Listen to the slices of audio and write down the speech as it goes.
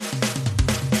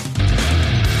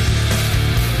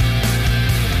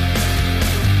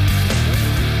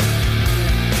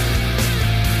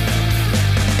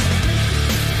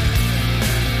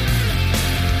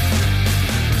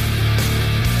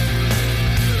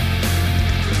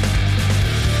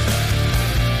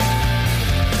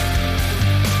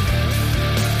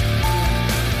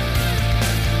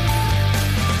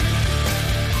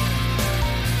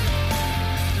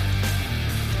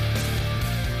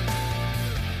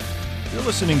You're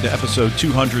listening to episode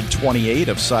 228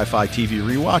 of Sci-Fi TV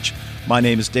Rewatch. My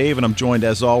name is Dave, and I'm joined,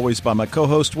 as always, by my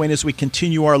co-host, Wayne, as we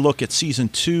continue our look at Season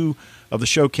 2 of the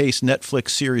Showcase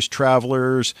Netflix series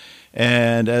Travelers.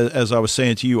 And as I was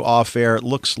saying to you off-air, it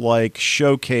looks like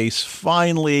Showcase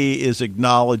finally is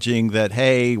acknowledging that,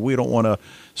 hey, we don't want to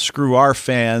screw our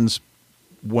fans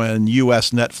when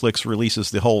U.S. Netflix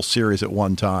releases the whole series at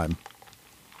one time.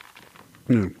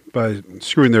 By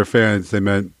screwing their fans, they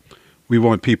meant we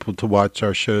want people to watch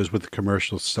our shows with the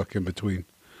commercials stuck in between.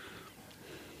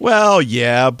 Well,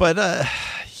 yeah, but, I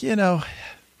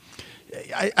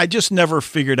just never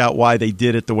figured out why they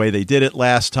did it the way they did it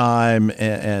last time.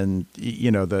 And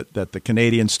that the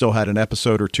Canadians still had an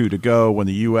episode or two to go when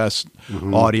the U.S.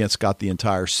 audience got the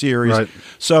entire series. Right.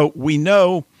 So we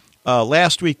know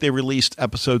last week they released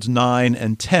episodes 9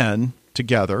 and 10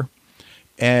 together.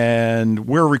 And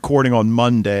we're recording on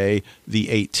Monday, the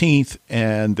 18th,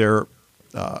 and they're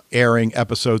airing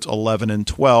episodes 11 and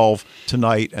 12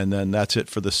 tonight, and then that's it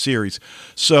for the series.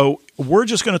 So we're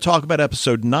just going to talk about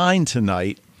episode 9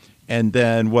 tonight, and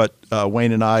then what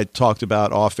Wayne and I talked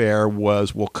about off-air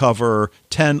was we'll cover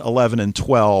 10, 11, and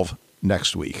 12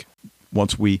 next week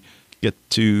once we get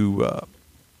to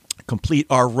complete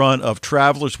our run of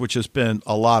Travelers, which has been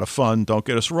a lot of fun. Don't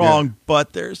get us wrong,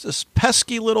 but there's this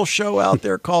pesky little show out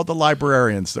there called The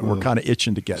Librarians that we're kind of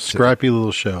itching to get to. Scrappy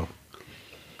little show.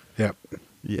 Yep.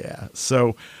 Yeah.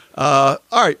 So, all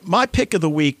right, my pick of the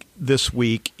week this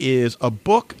week is a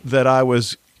book that I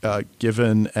was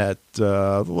given at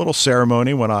the little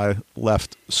ceremony when I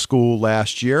left school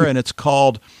last year, and it's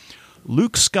called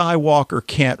Luke Skywalker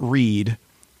Can't Read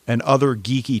and Other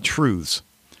Geeky Truths.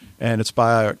 And it's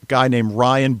by a guy named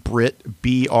Ryan Britt,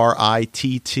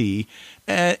 B-R-I-T-T.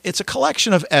 And it's a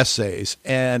collection of essays,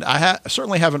 and I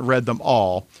certainly haven't read them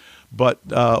all, but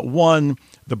one,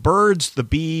 The Birds, the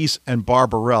Bees, and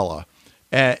Barbarella.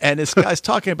 And this guy's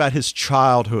talking about his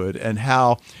childhood and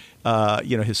how,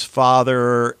 his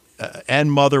father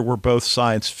and mother were both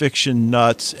science fiction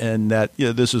nuts, and that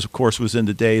this is, of course, was in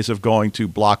the days of going to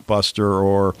Blockbuster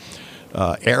or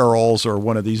Errol's or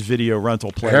one of these video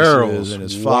rental places. Errol's. And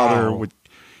his father would.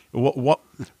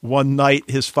 One night,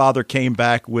 his father came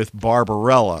back with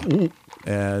Barbarella,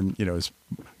 and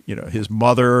his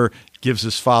mother gives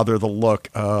his father the look.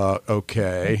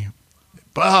 Okay,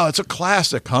 but it's a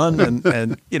classic, hun,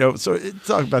 and so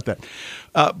talk about that.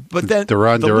 But then the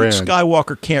Luke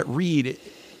Skywalker Can't Read.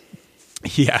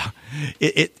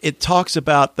 It talks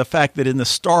about the fact that in the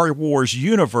Star Wars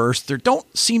universe there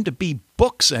don't seem to be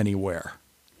books anywhere.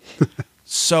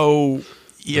 So.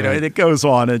 And it goes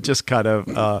on and just kind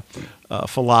of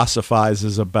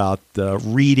philosophizes about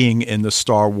reading in the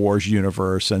Star Wars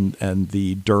universe and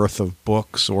the dearth of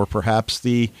books, or perhaps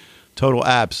the total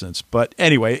absence. But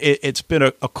anyway, it's been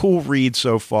a cool read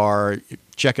so far.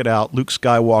 Check it out, Luke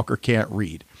Skywalker Can't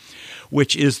Read,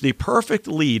 which is the perfect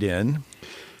lead-in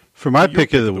for my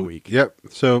pick of the week. Yep.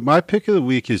 So my pick of the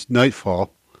week is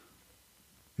Nightfall.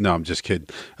 No, I'm just kidding.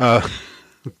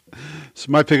 So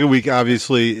my pick of the week,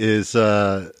 obviously, is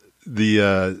the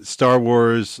Star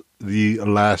Wars The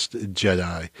Last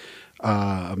Jedi,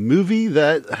 a movie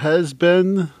that has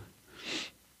been,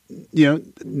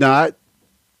 not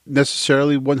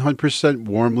necessarily 100%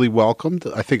 warmly welcomed.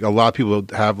 I think a lot of people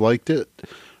have liked it.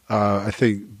 I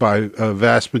think by a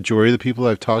vast majority of the people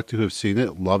I've talked to who have seen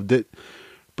it, loved it.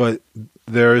 But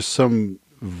there is some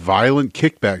violent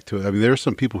kickback to it. I mean, there are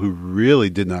some people who really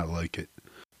did not like it.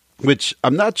 Which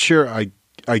I'm not sure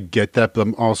I get that, but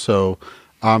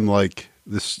I'm like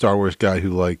this Star Wars guy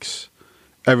who likes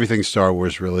everything Star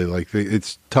Wars, really. Like,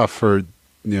 it's tough for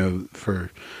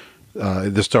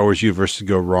the Star Wars universe to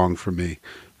go wrong for me.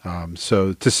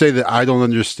 So to say that I don't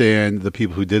understand the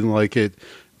people who didn't like it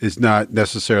is not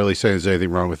necessarily saying there's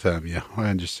anything wrong with them. Yeah, I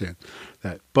understand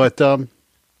that. But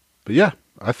yeah,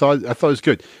 I thought it was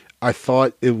good. I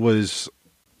thought it was.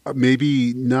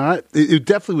 Maybe not. It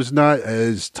definitely was not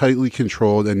as tightly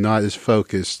controlled and not as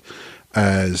focused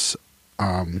as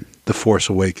The Force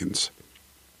Awakens.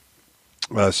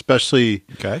 Especially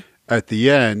at the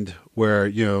end where,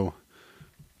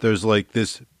 there's like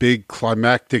this big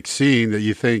climactic scene that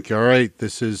you think, all right,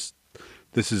 this is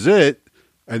it.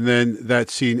 And then that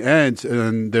scene ends, and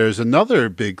then there's another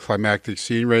big climactic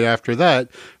scene right after that,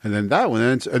 and then that one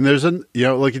ends, and there's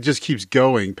it just keeps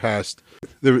going past.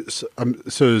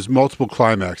 So there's multiple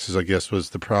climaxes, I guess,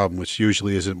 was the problem, which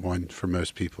usually isn't one for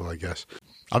most people, I guess.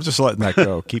 I'm just letting that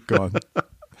go. Keep going.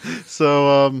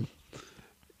 So,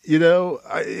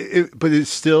 but it's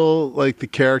still like the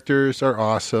characters are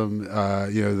awesome.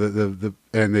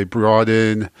 And they brought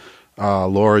in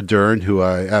Laura Dern, who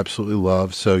I absolutely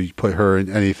love. So you put her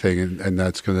in anything, and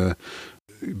that's going to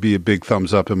be a big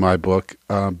thumbs up in my book.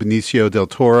 Benicio del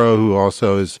Toro, who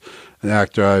also is an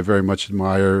actor I very much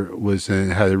admire,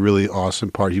 had a really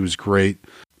awesome part. He was great.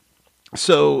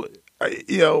 So,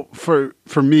 for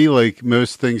me, like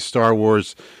most things Star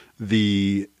Wars,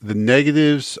 the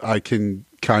negatives I can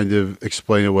kind of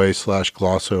explain away /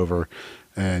 gloss over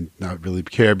and not really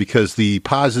care, because the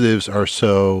positives are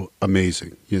so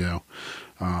amazing,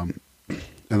 and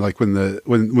like when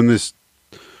this,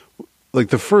 like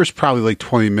the first probably like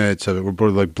 20 minutes of it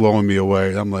were like blowing me away,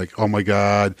 and I'm like, oh my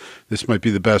God, this might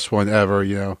be the best one ever.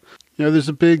 There's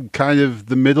a big kind of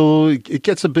the middle. It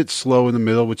gets a bit slow in the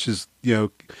middle, which is,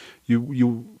 you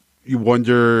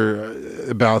wonder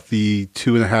about the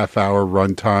 2.5 hour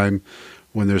runtime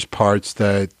when there's parts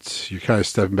that you're kind of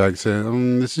stepping back and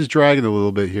saying, this is dragging a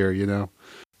little bit here,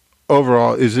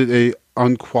 Overall, is it a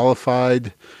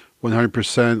unqualified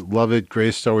 100% love it,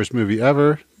 greatest Star Wars movie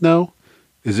ever? No.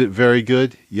 Is it very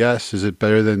good? Yes. Is it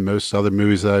better than most other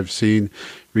movies that I've seen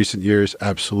recent years?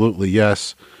 Absolutely,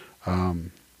 yes.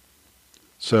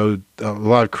 So a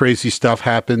lot of crazy stuff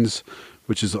happens,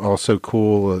 which is also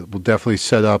cool. We'll definitely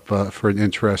set up for an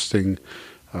interesting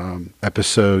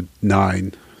episode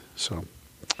 9. So,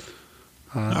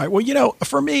 all right. Well,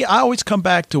 for me, I always come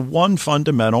back to one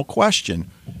fundamental question: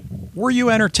 were you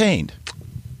entertained?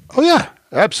 Oh yeah,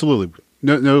 absolutely.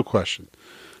 No question.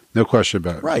 No question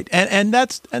about it. Right, and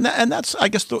that's I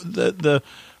guess the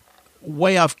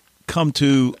way I've come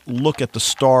to look at the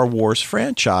Star Wars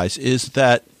franchise is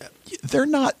that they're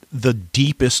not the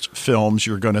deepest films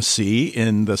you're going to see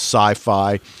in the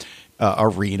sci-fi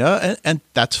arena, and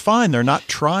that's fine. They're not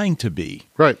trying to be.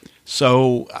 Right.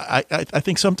 So I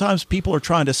think sometimes people are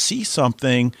trying to see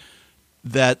something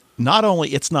that not only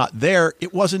it's not there,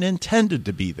 it wasn't intended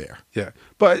to be there. Yeah,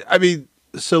 but I mean,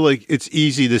 so like it's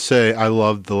easy to say I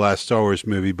loved the last Star Wars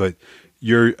movie, but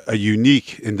you're a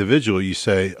unique individual. You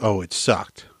say, "Oh, it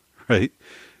sucked," right?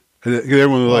 And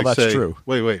everyone will that's say, true.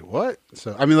 Wait, what?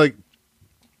 So I mean, like,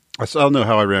 I don't know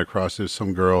how I ran across this.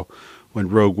 Some girl when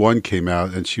Rogue One came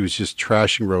out, and she was just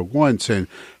trashing Rogue One, saying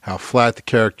how flat the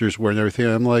characters were and everything.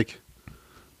 And I'm like,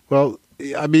 well,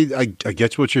 I mean, I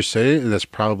get what you're saying, and that's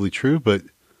probably true, but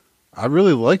I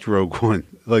really liked Rogue One.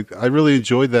 Like, I really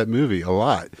enjoyed that movie a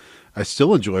lot. I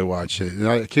still enjoy watching it, and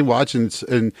I can watch it,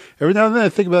 and every now and then I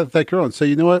think about that girl and say,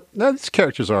 you know what? Now these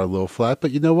characters are a little flat,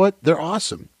 but you know what? They're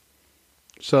awesome.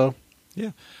 So,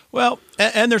 yeah. Well,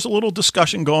 and there's a little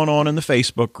discussion going on in the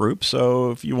Facebook group.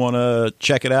 So if you want to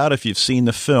check it out, if you've seen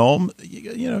the film,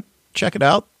 check it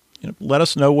out. Let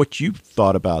us know what you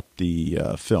thought about the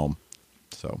film.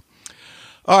 So,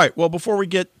 all right. Well, before we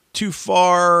get too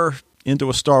far into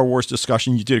a Star Wars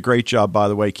discussion, you did a great job, by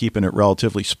the way, keeping it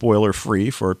relatively spoiler-free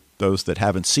for those that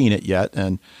haven't seen it yet.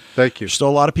 And thank you. There's still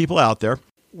a lot of people out there.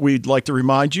 We'd like to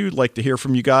remind you, like to hear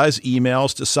from you guys,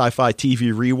 emails to sci-fi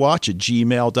TV rewatch at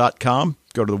gmail.com.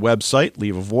 Go to the website,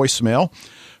 leave a voicemail,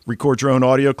 record your own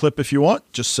audio clip if you want.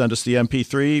 Just send us the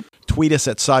MP3, tweet us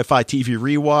at Sci-Fi TV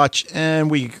Rewatch,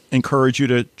 and we encourage you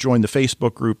to join the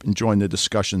Facebook group and join the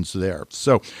discussions there.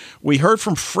 So we heard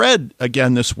from Fred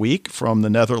again this week from the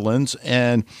Netherlands,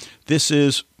 and this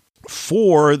is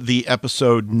for the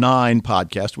episode 9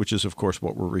 podcast, which is, of course,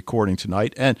 what we're recording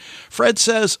tonight. And Fred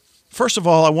says, first of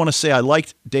all, I want to say I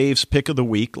liked Dave's pick of the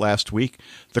week last week.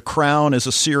 The Crown is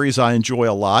a series I enjoy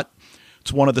a lot.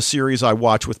 It's one of the series I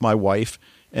watch with my wife,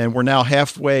 and we're now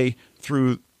halfway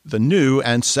through the new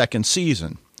and second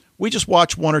season. We just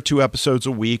watch 1 or 2 episodes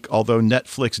a week, although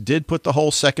Netflix did put the whole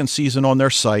second season on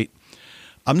their site.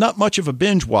 I'm not much of a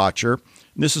binge watcher,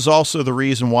 and this is also the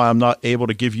reason why I'm not able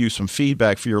to give you some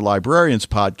feedback for your Librarians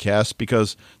podcast,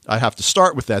 because I have to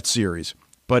start with that series,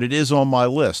 but it is on my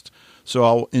list. So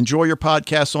I'll enjoy your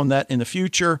podcast on that in the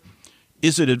future.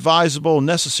 Is it advisable,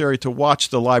 necessary to watch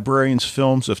the Librarians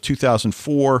films of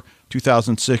 2004,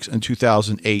 2006, and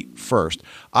 2008 first?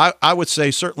 I would say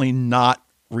certainly not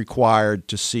required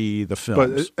to see the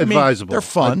films. But advisable. They're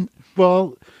fun.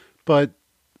 But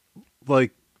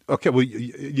like, okay, well,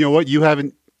 you know what? You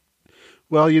haven't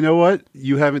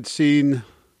seen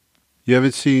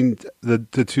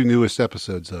the 2 newest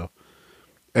episodes, though.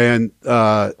 And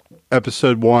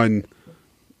episode 1,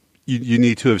 you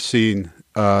need to have seen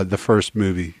the first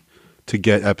movie to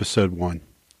get episode 1.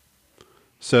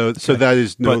 So that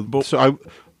is no.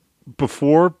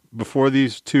 Before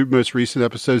these 2 most recent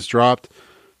episodes dropped,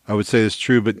 I would say it's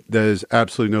true, but that is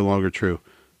absolutely no longer true.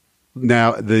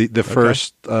 Now the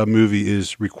first movie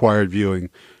is required viewing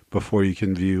before you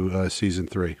can view season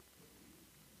 3.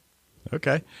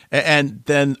 Okay. And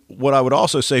then what I would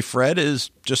also say, Fred,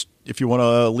 is just if you want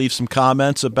to leave some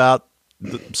comments about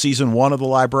season 1 of The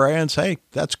Librarians, hey,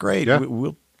 that's great. Yeah.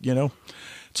 We'll,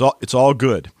 it's all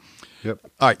good. Yep.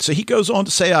 All right, so he goes on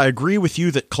to say, I agree with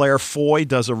you that Claire Foy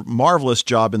does a marvelous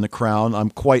job in The Crown. I'm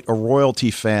quite a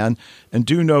royalty fan and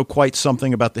do know quite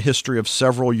something about the history of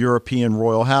several European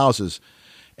royal houses.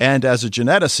 And as a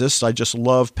geneticist, I just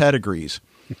love pedigrees.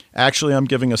 Actually, I'm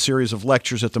giving a series of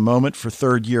lectures at the moment for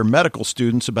third-year medical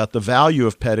students about the value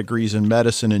of pedigrees in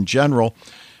medicine in general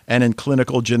and in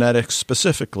clinical genetics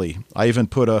specifically. I even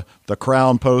put the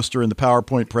Crown poster in the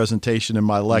PowerPoint presentation in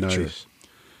my lecture. Nice.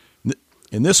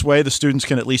 In this way, the students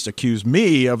can at least accuse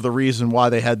me of the reason why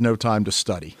they had no time to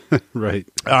study. Right.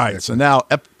 All right, so now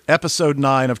episode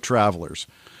 9 of Travelers.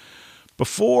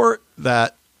 Before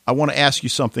that, I want to ask you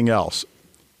something else.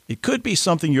 It could be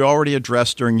something you already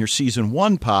addressed during your season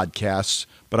 1 podcasts,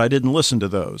 but I didn't listen to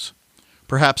those.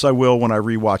 Perhaps I will when I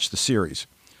rewatch the series.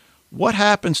 What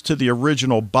happens to the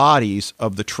original bodies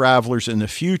of the travelers in the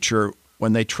future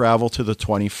when they travel to the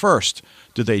 21st?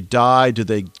 Do they die? Do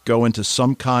they go into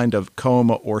some kind of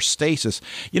coma or stasis?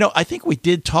 I think we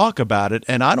did talk about it,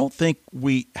 and I don't think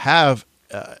we have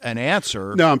an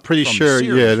answer. No, I'm pretty from sure. the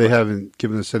series, They haven't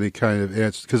given us any kind of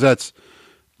answer because that's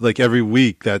like every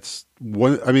week. That's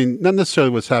one. I mean, not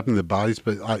necessarily what's happening to the bodies,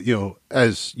 but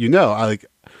as you know,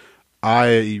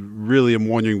 I really am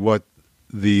wondering what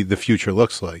the future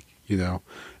looks like.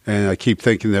 And I keep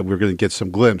thinking that we're going to get some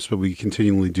glimpse, but we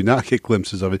continually do not get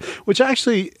glimpses of it, which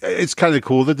actually it's kind of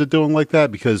cool that they're doing like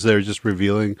that because they're just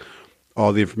revealing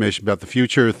all the information about the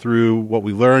future through what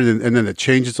we learn. And then it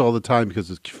changes all the time because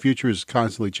the future is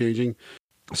constantly changing.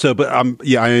 So, but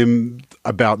I am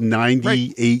about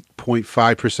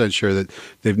 98.5% sure that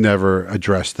they've never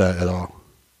addressed that at all.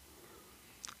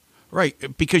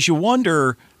 Right, because you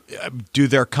wonder, do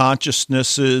their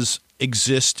consciousnesses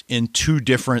exist in two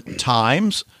different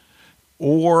times?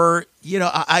 Or,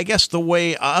 I guess the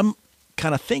way I'm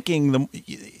kind of thinking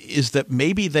is that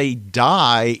maybe they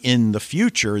die in the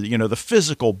future, the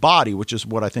physical body, which is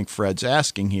what I think Fred's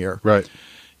asking here. Right.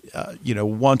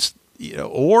 Once,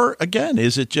 or again,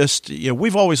 is it just,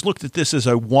 we've always looked at this as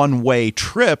a one-way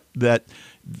trip that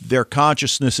their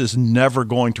consciousness is never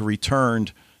going to return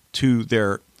to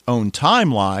their own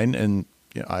timeline and,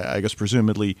 I guess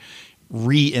presumably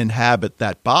re-inhabit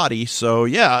that body. So,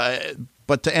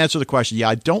 but to answer the question,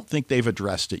 I don't think they've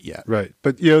addressed it yet. Right.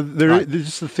 But, there's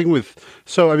just the thing with,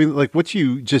 so, I mean, like what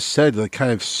you just said, like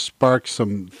kind of sparked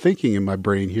some thinking in my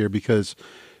brain here because,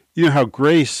 how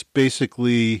Grace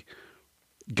basically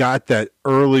got that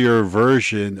earlier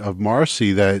version of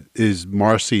Marcy that is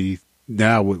Marcy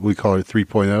now, what we call it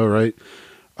 3.0, right?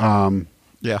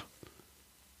 Yeah.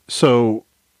 So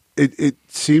it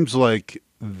seems like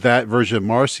that version of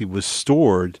Marcy was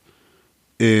stored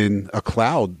in a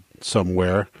cloud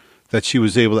somewhere that she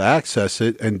was able to access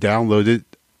it and download it,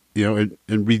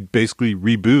 and basically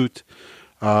reboot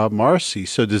Marcy.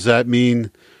 So does that mean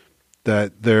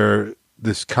that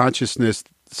this consciousness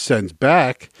sends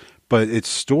back, but it's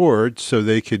stored so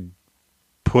they could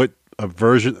put a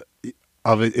version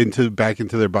of it back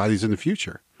into their bodies in the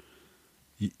future?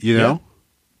 You know?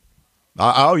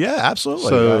 Oh yeah, absolutely.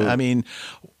 So, I mean,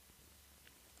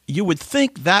 you would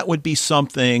think that would be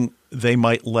something they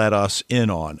might let us in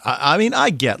on. I mean, I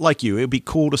get, like you, it'd be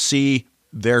cool to see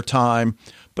their time,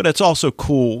 but it's also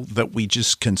cool that we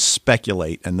just can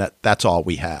speculate and that's all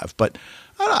we have. But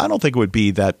I don't think it would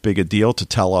be that big a deal to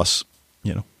tell us,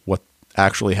 what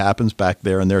actually happens back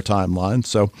there in their timeline.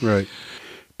 So, right.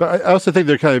 But I also think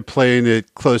they're kind of playing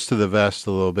it close to the vest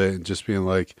a little bit and just being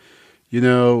like,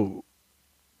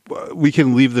 we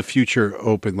can leave the future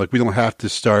open. Like we don't have to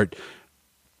start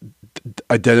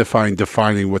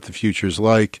defining what the future is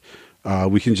like.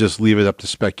 We can just leave it up to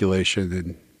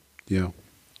speculation and,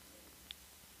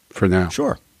 for now.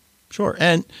 Sure.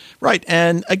 And right.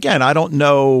 And again, I don't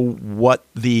know what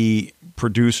the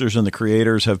producers and the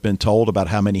creators have been told about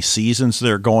how many seasons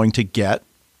they're going to get.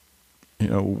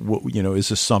 Is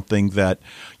this something that,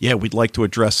 we'd like to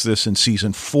address this in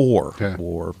season 4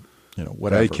 or,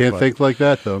 whatever. I can't think like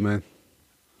that though, man.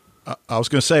 I was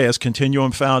going to say, as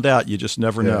Continuum found out, you just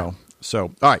never know.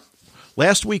 So, all right.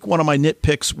 Last week, one of my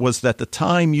nitpicks was that the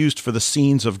time used for the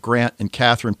scenes of Grant and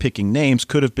Catherine picking names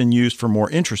could have been used for more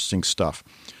interesting stuff.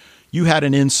 You had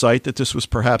an insight that this was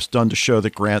perhaps done to show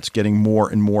that Grant's getting more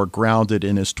and more grounded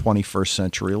in his 21st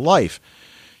century life.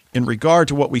 In regard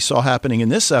to what we saw happening in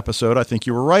this episode, I think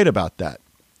you were right about that.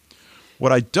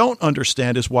 What I don't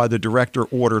understand is why the director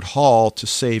ordered Hall to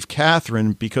save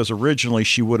Catherine because originally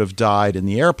she would have died in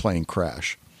the airplane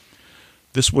crash.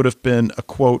 This would have been a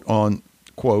quote,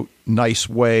 nice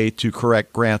way to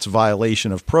correct Grant's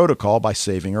violation of protocol by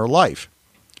saving her life.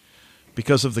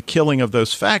 because of the killing of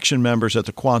those faction members at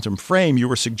the Quantum Frame, you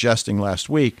were suggesting last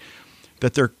week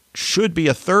that there should be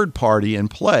a third party in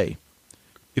play.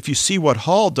 If you see what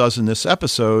Hall does in this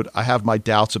episode, I have my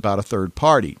doubts about a third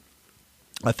party.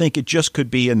 I think it just could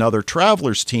be another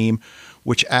Travelers team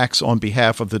which acts on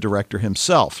behalf of the director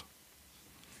himself.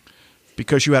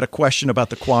 Because you had a question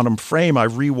about the Quantum Frame, I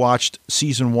rewatched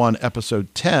Season 1,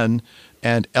 Episode 10,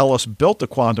 and Ellis built the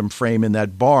Quantum Frame in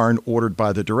that barn ordered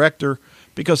by the director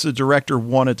because the director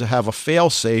wanted to have a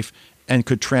fail-safe and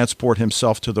could transport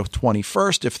himself to the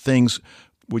 21st if things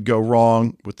would go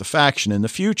wrong with the faction in the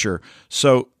future.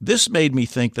 So this made me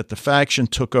think that the faction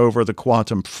took over the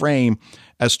Quantum Frame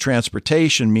as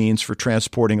transportation means for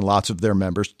transporting lots of their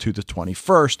members to the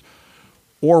 21st.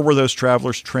 Or were those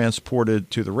travelers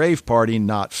transported to the rave party,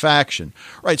 not faction?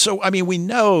 Right. So, I mean, we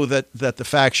know that the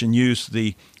faction used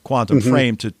the Quantum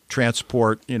Frame to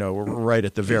transport, right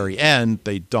at the very end.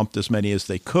 They dumped as many as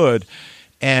they could.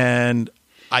 And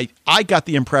I got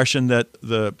the impression that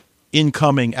the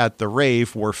incoming at the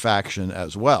rave were faction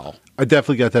as well. I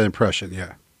definitely got that impression.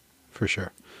 Yeah, for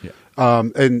sure. Yeah.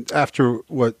 And after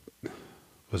what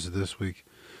was it this week?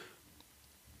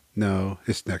 No,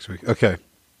 it's next week. Okay.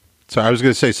 So I was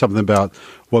going to say something about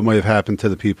what might have happened to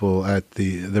the people at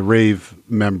the rave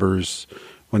members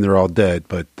when they're all dead,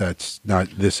 but that's not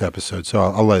this episode, so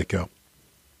I'll let it go.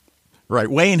 Right.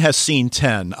 Wayne has seen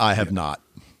 10. I have not.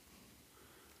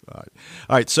 All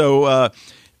right. So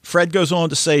Fred goes on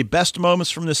to say, best moments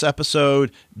from this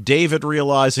episode, David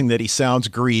realizing that he sounds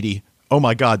greedy. Oh,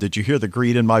 my God, did you hear the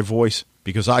greed in my voice?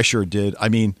 Because I sure did. I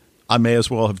mean, I may as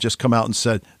well have just come out and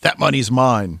said, that money's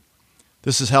mine.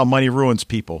 This is how money ruins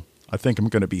people. I think I'm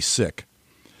going to be sick.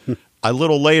 A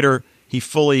little later, he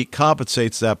fully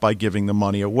compensates that by giving the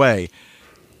money away.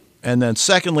 And then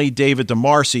secondly, David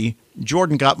DeMarcy,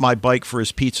 Jordan got my bike for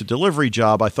his pizza delivery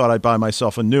job. I thought I'd buy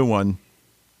myself a new one.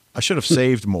 I should have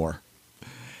saved more.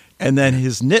 And then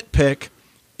his nitpick,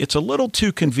 it's a little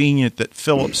too convenient that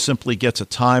Philip simply gets a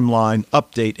timeline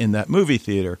update in that movie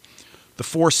theater. The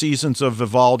 4 seasons of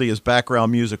Vivaldi as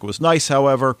background music was nice,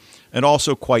 however, and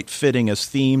also quite fitting as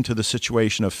theme to the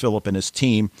situation of Philip and his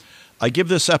team. I give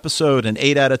this episode an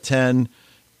 8 out of 10.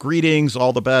 Greetings,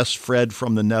 all the best, Fred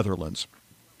from the Netherlands.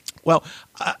 Well,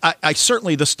 I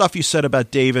certainly, the stuff you said about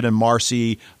David and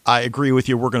Marcy, I agree with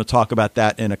you. We're going to talk about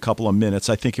that in a couple of minutes.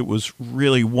 I think it was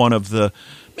really one of the,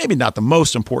 maybe not the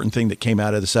most important thing that came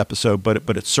out of this episode, but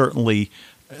it certainly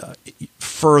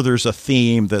furthers a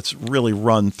theme that's really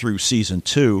run through season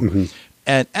 2. Mm-hmm.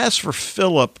 And as for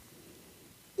Philip,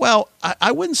 well,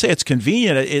 I wouldn't say it's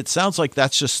convenient. It sounds like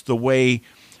that's just the way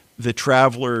the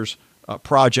Travelers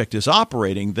project is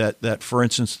operating, that, for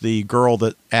instance, the girl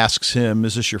that asks him,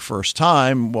 is this your first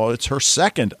time? Well, it's her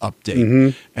second update.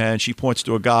 Mm-hmm. And she points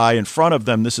to a guy in front of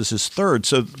them. This is his third.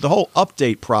 So the whole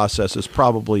update process is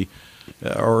probably,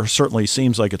 or certainly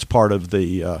seems like it's part of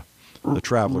the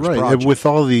Travelers right. project. And with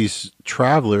all these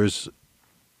travelers,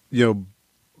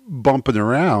 bumping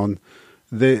around,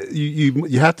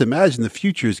 you have to imagine the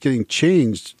future is getting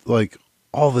changed like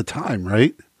all the time,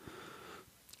 right?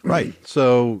 Right.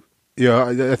 So,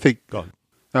 I think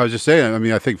I was just saying. I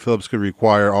mean, I think Phillips could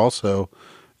require also,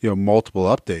 multiple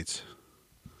updates.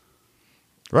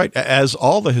 Right, as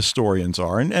all the historians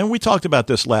are. And we talked about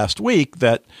this last week,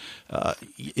 that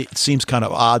it seems kind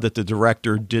of odd that the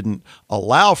director didn't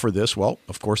allow for this. Well,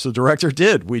 of course, the director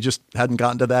did. We just hadn't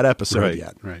gotten to that episode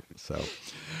yet. Right. So,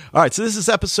 all right, so this is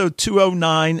episode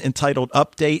 209, entitled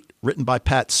Update, written by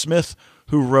Pat Smith,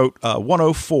 who wrote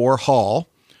 104, Hall,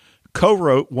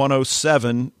 co-wrote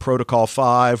 107, Protocol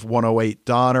 5, 108,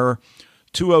 Donner,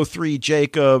 203,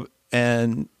 Jacob,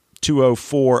 and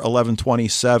 204,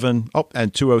 1127,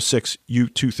 and 206,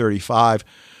 U235,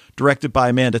 directed by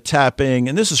Amanda Tapping.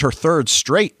 And this is her third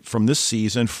straight from this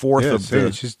season, fourth of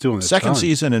the she's doing a second ton.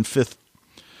 season and fifth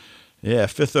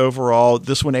overall.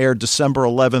 This one aired December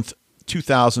 11th,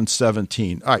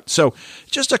 2017. All right, so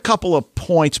just a couple of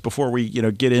points before we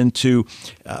get into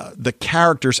the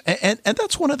characters. And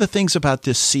that's one of the things about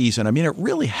this season. I mean, it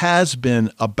really has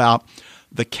been about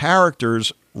the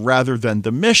characters rather than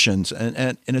the missions.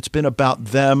 And it's been about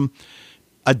them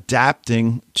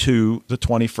adapting to the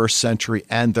 21st century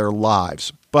and their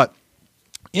lives. But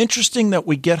interesting that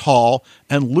we get Hall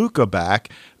and Luca back,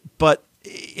 but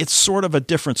it's sort of a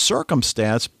different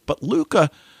circumstance. But Luca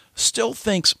still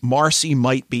thinks Marcy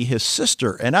might be his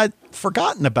sister. And I'd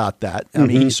forgotten about that. I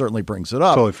mean, he certainly brings it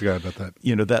up. Totally forgot about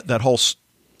that. That whole,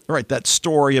 right, that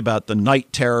story about the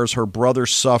night terrors her brother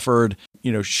suffered.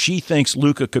 She thinks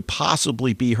Luca could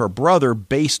possibly be her brother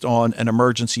based on an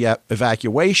emergency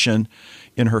evacuation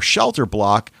in her shelter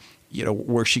block.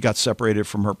 where she got separated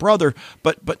from her brother.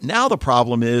 But now the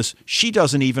problem is she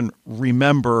doesn't even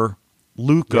remember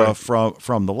Luca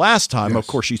from the last time. Yes. Of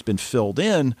course, she's been filled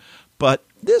in, but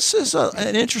this is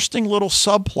an interesting little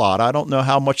subplot. I don't know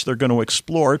how much they're going to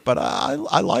explore it, but I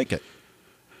like it.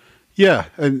 Yeah,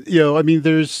 and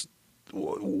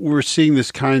we're seeing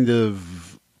this kind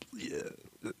of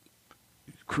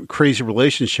crazy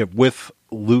relationship with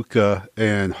Luca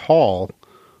and Hall.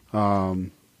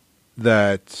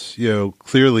 That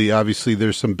clearly, obviously,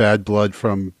 there's some bad blood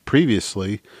from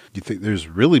previously. You think there's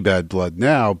really bad blood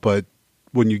now, but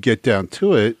when you get down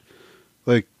to it,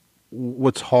 like,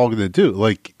 what's Hall going to do?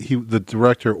 Like, the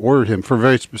director ordered him for a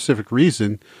very specific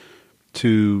reason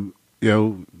to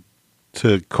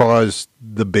cause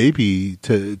the baby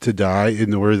to die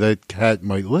in order that Kat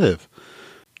might live.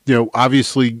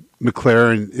 Obviously,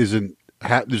 McLaren isn't.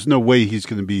 There's no way he's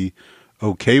going to be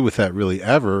okay with that really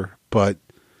ever. But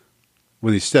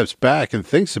when he steps back and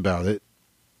thinks about it,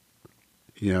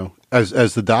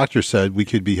 as the doctor said, we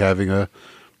could be having a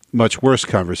much worse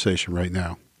conversation right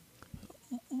now.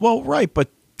 Well, right, but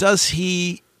does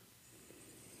he,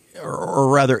 or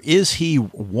rather, is he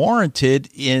warranted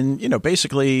in,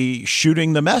 basically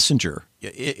shooting the messenger?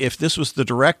 If this was the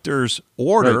director's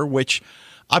order, right. Which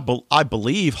I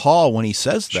believe Hall when he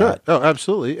says that. Sure. Oh,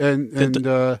 absolutely.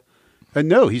 And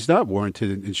no, he's not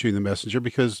warranted in shooting the messenger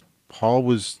because Hall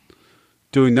was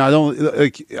doing not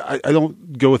only I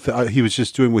don't go with he was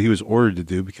just doing what he was ordered to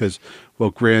do because, well,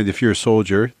 granted, if you're a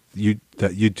soldier, you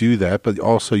do that, but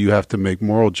also you have to make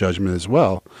moral judgment as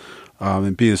well.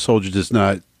 And being a soldier does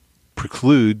not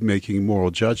preclude making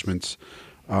moral judgments.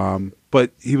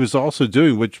 But he was also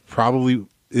doing, which probably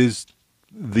is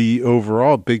the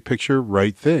overall big picture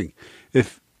right thing.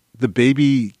 If the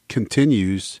baby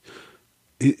continues,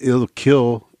 it'll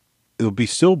be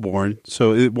stillborn,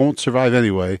 so it won't survive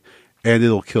anyway, and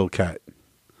it'll kill Kat.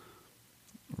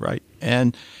 Right.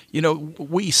 And,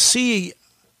 we see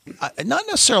not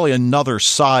necessarily another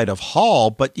side of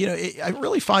Hall, but, I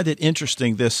really find it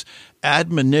interesting, this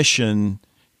admonition,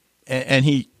 and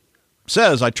he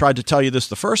says, I tried to tell you this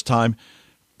the first time,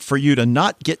 for you to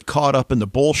not get caught up in the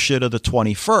bullshit of the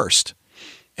 21st.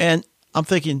 And I'm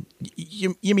thinking,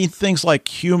 you mean things like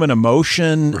human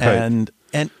emotion, right.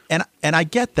 and I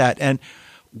get that. And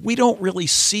we don't really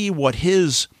see what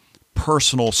his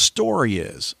personal story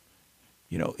is.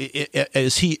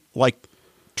 Is he like,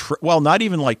 not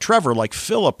even like Trevor, like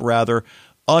Philip, rather,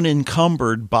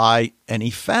 unencumbered by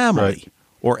any family right.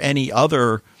 or any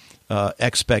other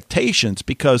expectations?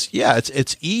 Because,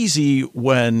 it's easy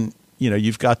when,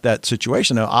 you've got that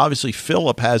situation. Now, obviously,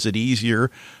 Philip has it easier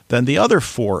than the other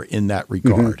four in that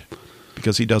regard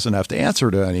because he doesn't have to answer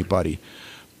to anybody.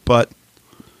 But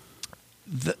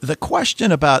the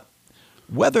question about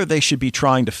whether they should be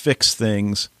trying to fix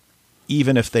things,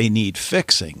 even if they need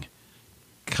fixing,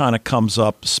 kind of comes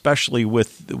up, especially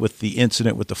with the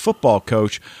incident with the football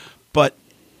coach. But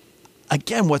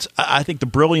again, I think the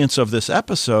brilliance of this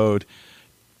episode,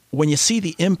 when you see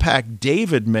the impact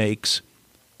David makes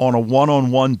on a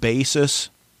one-on-one basis,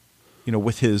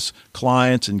 with his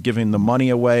clients and giving the money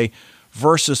away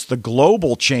versus the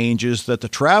global changes that the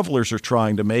Travelers are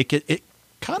trying to make, it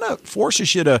kind of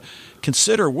forces you to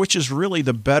consider which is really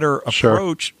the better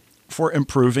approach for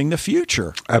improving the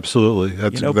future. Absolutely.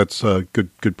 That's a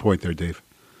good point there, Dave.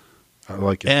 I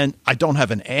like it. And I don't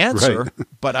have an answer, right.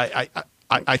 but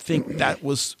I think that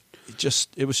was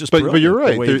just brilliant. But you're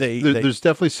right. There's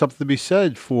definitely something to be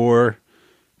said for,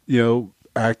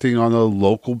 acting on a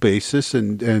local basis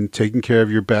and taking care of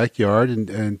your backyard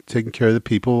and taking care of the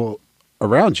people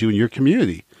around you in your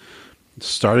community.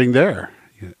 Starting there.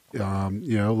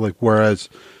 Whereas,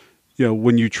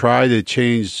 when you try to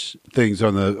change things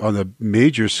on a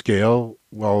major scale,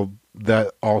 well,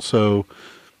 that also,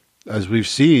 as we've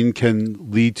seen,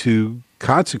 can lead to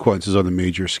consequences on a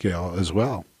major scale as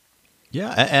well.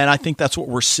 Yeah, and I think that's what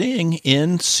we're seeing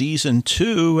in season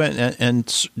 2, and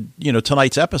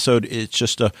tonight's episode is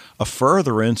just a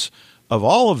furtherance of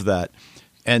all of that.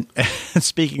 And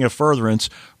speaking of furtherance,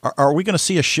 are we going to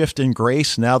see a shift in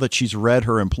Grace now that she's read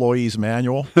her employee's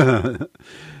manual?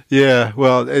 Yeah,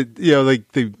 well, they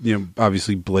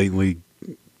obviously blatantly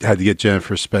had to get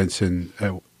Jennifer Spence in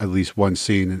at least one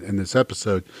scene in this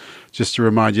episode, just to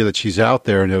remind you that she's out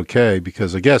there and okay.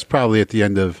 Because I guess probably at the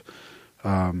end of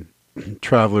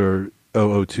Traveler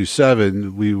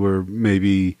 0027, we were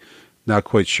maybe not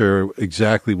quite sure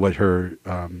exactly what her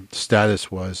status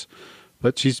was.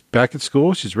 But she's back at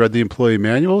school. She's read the employee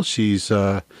manual. She's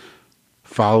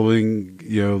following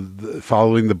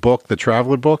the book, the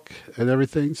Traveler book, and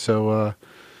everything. So,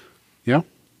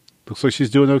 looks like she's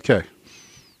doing okay.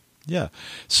 Yeah.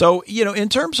 So, in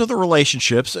terms of the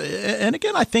relationships, and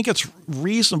again, I think it's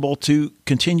reasonable to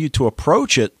continue to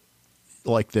approach it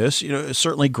like this.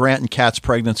 Certainly Grant and Kat's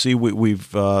pregnancy,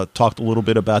 we've talked a little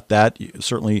bit about that,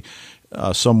 certainly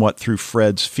somewhat through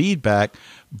Fred's feedback,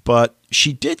 but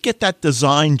she did get that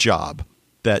design job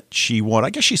that she wanted. I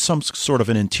guess she's some sort of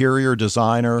an interior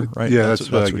designer, right? Yeah,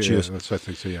 that's what she is. That's what I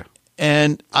think so, yeah.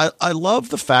 And I love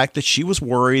the fact that she was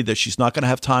worried that she's not going to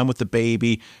have time with the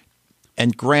baby,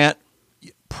 and Grant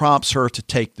prompts her to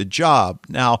take the job.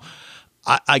 Now,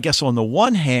 I guess on the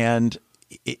one hand,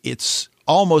 it's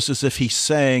almost as if he's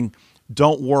saying,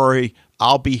 don't worry,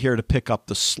 I'll be here to pick up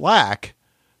the slack.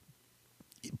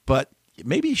 But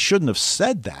maybe he shouldn't have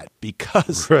said that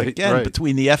because,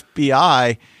 between the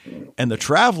FBI and the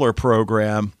Traveler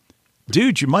program,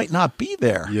 dude, you might not be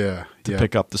there to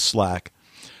pick up the slack.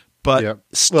 But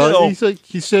still, well,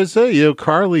 he says, hey,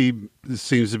 Carly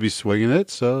seems to be swinging it,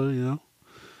 so.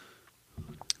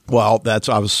 Well,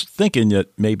 I was thinking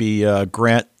that maybe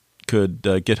Grant could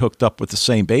get hooked up with the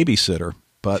same babysitter,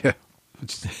 but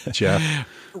Jeff.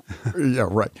 Yeah,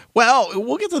 right. Well,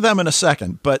 we'll get to them in a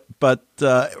second, but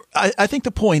I think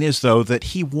the point is, though, that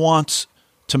he wants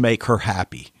to make her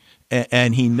happy,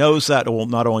 and he knows that it will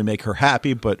not only make her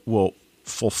happy, but will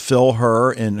fulfill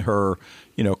her in her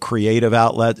creative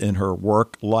outlet in her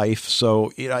work life.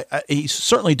 So he's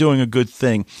certainly doing a good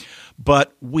thing.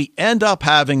 But we end up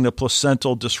having the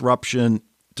placental disruption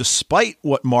despite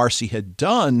what Marcy had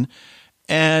done.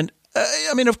 And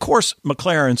I mean, of course,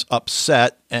 MacLaren's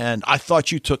upset, and I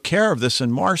thought you took care of this.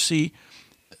 And Marcy,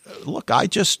 look, I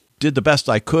just did the best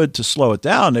I could to slow it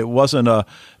down. It wasn't a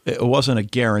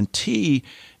guarantee.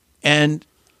 And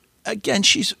again,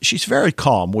 she's very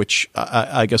calm, which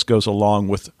I guess goes along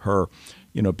with her,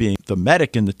 being the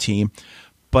medic in the team.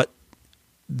 But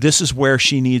this is where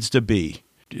she needs to be.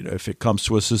 If it comes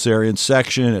to a cesarean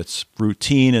section, it's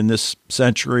routine in this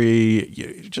century.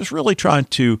 You're just really trying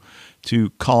to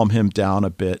calm him down a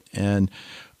bit. And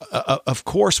of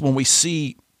course, when we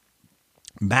see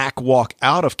Mac walk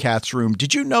out of Kat's room,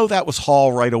 did you know that was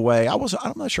Hall right away? I'm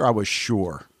not sure I was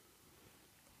sure.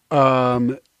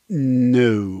 No,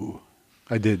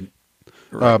 I didn't.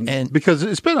 And because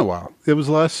it's been a while. It was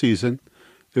last season.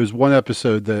 It was one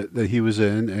episode that he was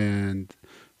in,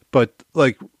 but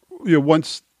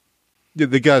once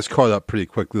the guys caught up pretty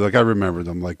quickly. Like I remember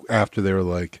them. Like after they were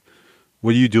like,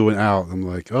 "What are you doing out?" I'm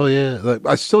like, "Oh yeah." Like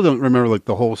I still don't remember like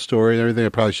the whole story and everything. I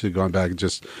probably should have gone back and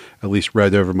just at least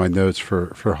read over my notes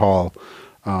for Hall.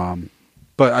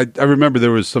 But I remember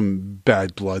there was some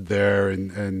bad blood there,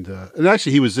 and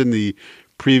actually he was in the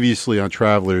previously on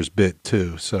Travelers bit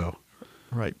too. So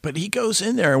right, but he goes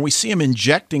in there and we see him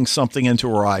injecting something into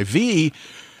her IV.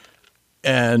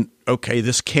 And, okay,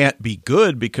 this can't be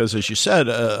good because, as you said,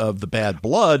 of the bad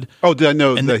blood. Oh, did I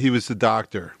know that he was the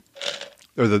doctor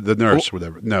or the nurse or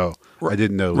whatever? No, I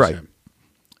didn't know it was him.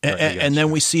 And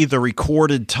then we see the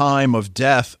recorded time of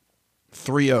death,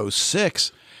 3:06.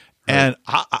 Right. And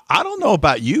I don't know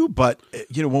about you, but,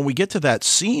 when we get to that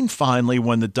scene finally,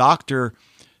 when the doctor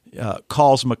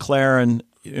calls MacLaren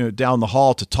down the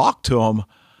hall to talk to him,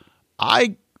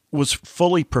 I was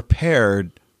fully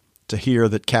prepared to hear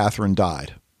that Catherine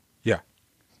died.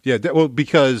 Yeah. Well,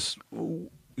 because,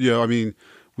 I mean,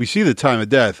 we see the time of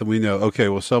death and we know, okay,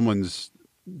 well, someone's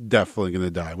definitely going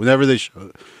to die. Whenever they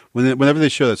show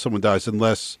that someone dies,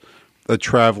 unless a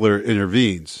Traveler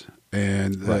intervenes.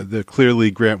 And clearly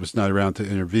Grant was not around to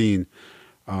intervene.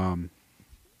 So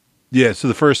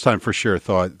the first time for sure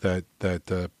thought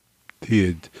that he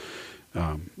had,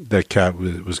 that Cat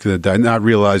was going to die, not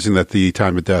realizing that the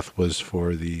time of death was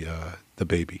for the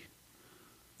baby.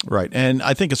 Right. And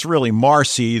I think it's really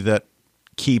Marcy that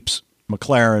keeps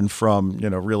MacLaren from,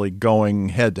 really going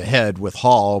head to head with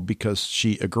Hall because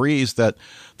she agrees that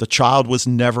the child was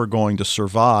never going to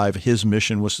survive. His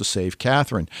mission was to save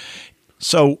Catherine.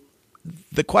 So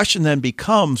the question then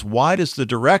becomes, why does the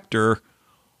director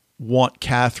want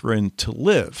Catherine to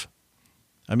live?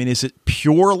 I mean, is it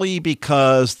purely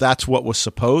because that's what was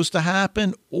supposed to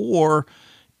happen? Or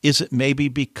is it maybe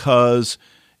because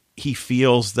he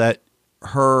feels that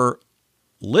her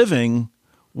living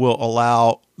will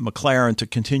allow MacLaren to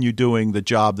continue doing the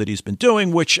job that he's been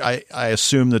doing, which I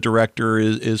assume the director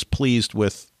is pleased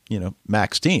with,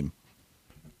 Mac's team.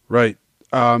 Right.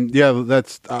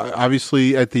 That's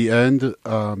obviously at the end,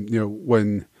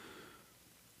 when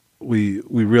we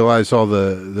realize all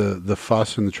the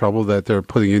fuss and the trouble that they're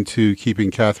putting into keeping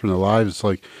Catherine alive. It's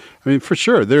like, I mean, for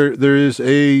sure, there is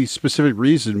a specific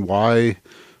reason why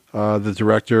the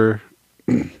director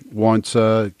wants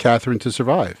Catherine to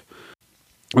survive.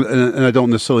 And I don't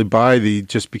necessarily buy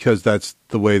just because that's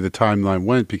the way the timeline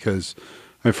went. Because,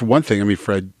 I mean, for one thing, I mean,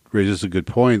 Fred raises a good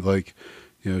point. Like,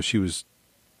 you know, she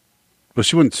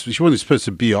wasn't supposed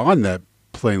to be on that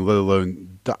plane, let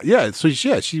alone die. Yeah. So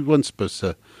she wasn't supposed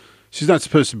to. She's not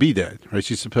supposed to be dead, right?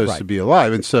 She's supposed to be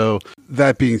alive. And so,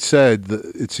 that being said,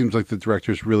 it seems like the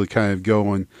director's really kind of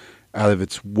going out of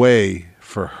its way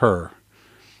for her.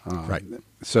 Right.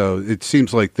 So it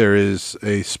seems like there is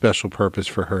a special purpose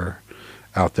for her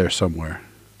out there somewhere.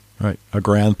 Right. A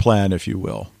grand plan, if you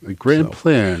will. A grand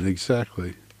plan,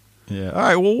 exactly. Yeah. All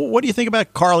right. Well, what do you think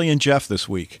about Carly and Jeff this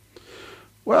week?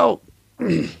 Well,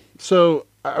 so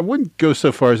I wouldn't go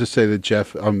so far as to say that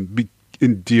Jeff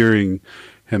endearing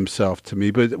himself to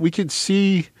me, but we can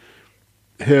see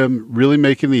him really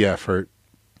making the effort.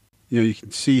 You know, you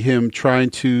can see him trying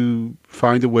to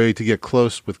find a way to get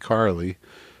close with Carly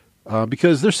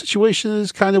because their situation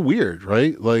is kind of weird,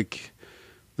 right? Like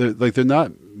they're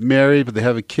not married, but they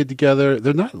have a kid together.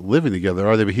 They're not living together,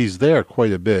 are they? But he's there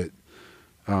quite a bit,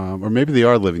 or maybe they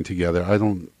are living together. I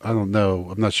don't know.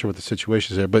 I'm not sure what the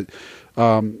situation is there, but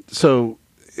so.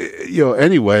 You know,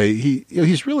 anyway,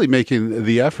 he's really making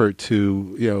the effort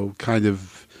to, you know, kind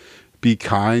of be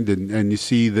kind, and you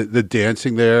see the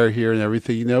dancing there, here, and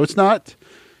everything. You know, it's not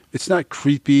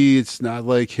creepy. It's not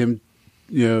like him.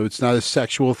 You know, it's not a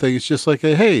sexual thing. It's just like,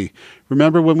 hey,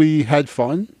 remember when we had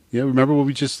fun? You know, remember when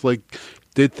we just like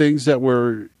did things that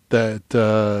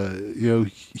you know,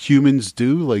 humans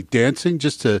do, like dancing,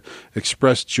 just to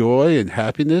express joy and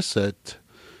happiness.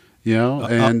 You know,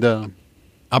 and.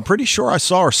 I'm pretty sure I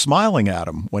saw her smiling at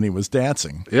him when he was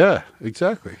dancing. Yeah,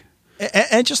 exactly.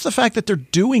 And just the fact that they're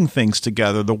doing things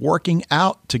together, they're working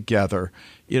out together.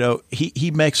 You know, he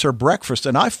makes her breakfast,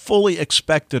 and I fully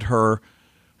expected her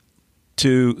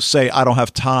to say, I don't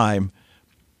have time.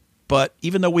 But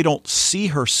even though we don't see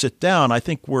her sit down, I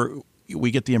think we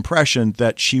get the impression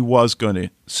that she was going to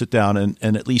sit down and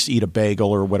at least eat a bagel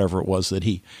or whatever it was that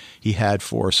he had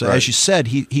for her. So as you said,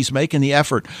 he's making the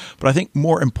effort. But I think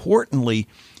more importantly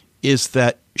is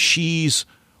that she's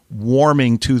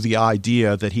warming to the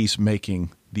idea that he's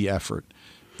making the effort.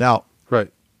 Now,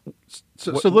 right.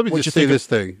 So let me just say this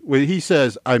thing. When he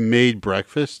says, I made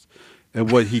breakfast,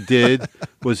 and what he did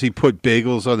was he put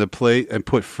bagels on the plate and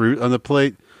put fruit on the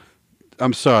plate.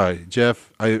 I'm sorry,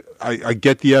 Jeff. I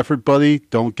get the effort, buddy.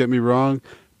 Don't get me wrong.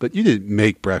 But you didn't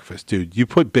make breakfast, dude. You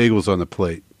put bagels on the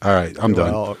plate. All right, I'm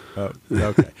done.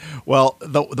 Okay. Well,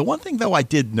 the one thing, though, I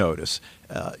did notice,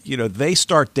 you know, they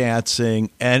start dancing,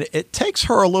 and it takes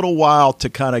her a little while to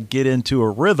kind of get into a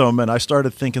rhythm. And I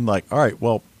started thinking, like, all right,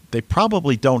 well, they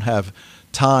probably don't have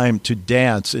time to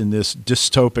dance in this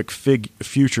dystopic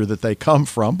future that they come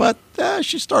from. But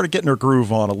she started getting her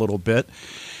groove on a little bit.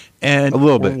 And a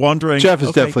little bit. Wondering, Jeff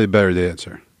is definitely a better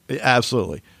dancer.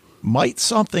 Absolutely. Might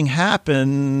something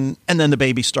happen? And then the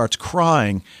baby starts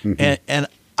crying. Mm-hmm. And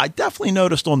I definitely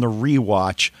noticed on the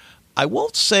rewatch, I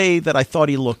won't say that I thought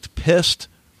he looked pissed,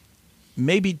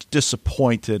 maybe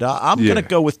disappointed. I'm going to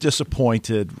go with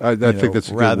disappointed. I think that's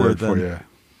a good word for you.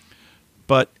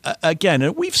 But again,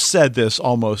 and we've said this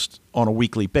almost on a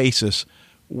weekly basis,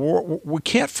 we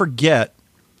can't forget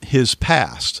his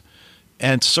past.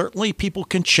 And certainly people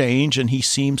can change, and he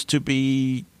seems to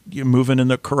be moving in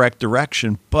the correct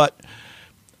direction. But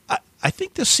I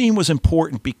think this scene was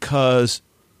important because,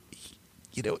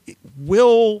 you know,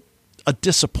 will a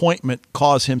disappointment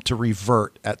cause him to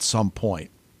revert at some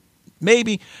point?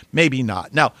 Maybe, maybe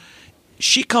not. Now,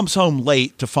 she comes home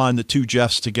late to find the two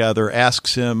Jeffs together,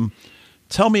 asks him,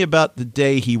 tell me about the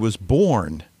day he was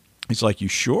born. He's like, you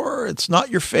sure? It's not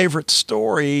your favorite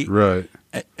story. Right.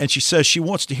 And she says she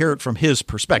wants to hear it from his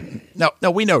perspective.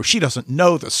 Now we know she doesn't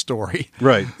know the story.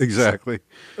 Right, exactly.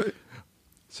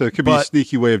 So it could be a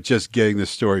sneaky way of just getting the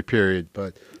story, period.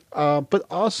 But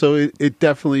also it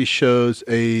definitely shows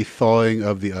a thawing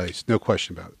of the ice. No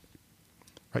question about it.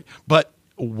 Right. But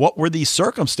what were these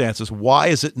circumstances? Why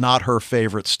is it not her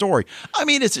favorite story? I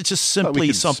mean, it's just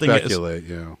simply something. Speculate,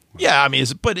 you know. Yeah, I mean,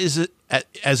 is it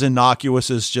as innocuous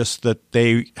as just that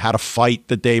they had a fight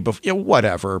the day before? You know,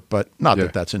 whatever, but not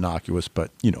that that's innocuous,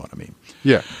 but you know what I mean.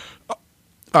 Yeah. All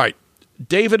right,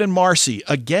 David and Marcy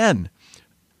again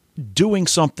doing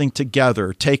something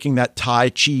together, taking that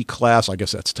Tai Chi class. I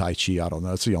guess that's Tai Chi. I don't know.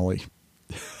 That's the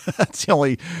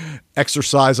only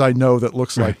exercise I know that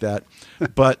looks like that,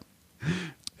 but.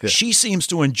 Yeah. She seems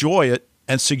to enjoy it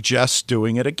and suggests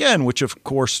doing it again, which of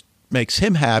course makes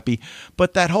him happy.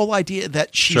 But that whole idea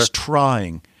that she's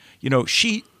trying, you know,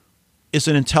 she is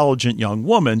an intelligent young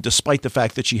woman, despite the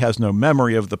fact that she has no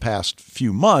memory of the past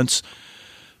few months.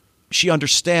 she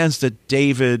understands that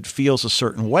David feels a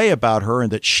certain way about her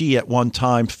and that she at one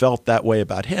time felt that way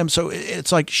about him. So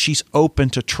it's like she's open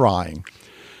to trying.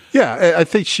 Yeah, I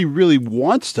think she really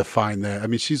wants to find that. I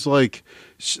mean, she's like,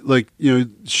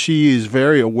 she is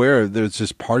very aware there's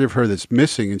this part of her that's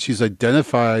missing, and she's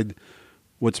identified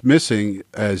what's missing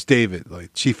as David. Like,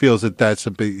 she feels that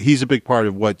he's a big part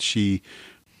of what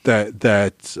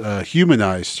that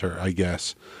humanized her, I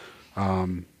guess.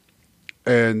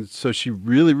 And so she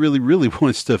really, really, really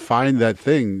wants to find that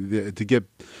thing to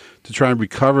try and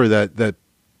recover that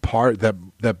part, that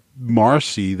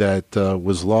Marcy that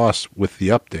was lost with the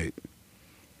update.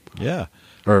 Yeah.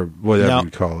 Or whatever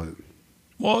you call it.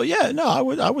 Well, yeah, no, I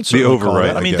would certainly call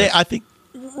it. I mean,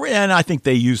 I think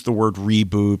they use the word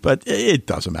reboot, but it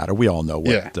doesn't matter. We all know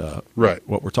what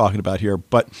we're talking about here.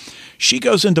 But she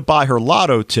goes in to buy her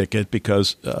lotto ticket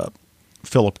because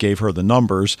Philip gave her the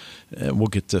numbers, and we'll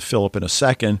get to Philip in a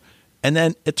second. And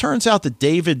then it turns out that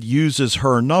David uses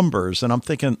her numbers, and I'm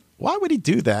thinking, why would he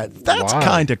do that? That's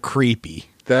kind of creepy.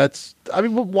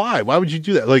 Why? Why would you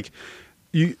do that? Like,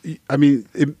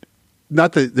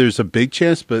 not that there's a big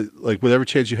chance, but like whatever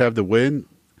chance you have to win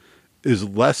is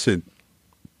lessened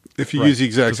if you use the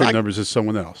exact same numbers as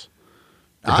someone else.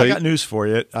 Right? I got news for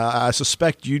you. I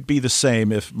suspect you'd be the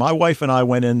same. If my wife and I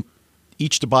went in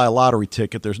each to buy a lottery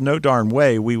ticket, there's no darn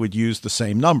way we would use the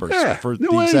same numbers for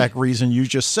the exact reason you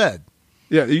just said.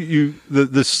 Yeah,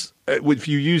 if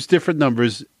you use different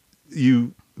numbers,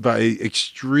 you by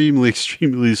extremely,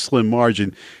 extremely slim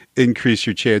margin increase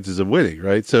your chances of winning,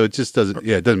 right? So it just doesn't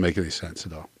make any sense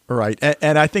at all. Right.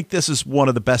 And I think this is one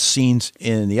of the best scenes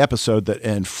in the episode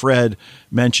and Fred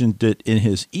mentioned it in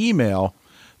his email,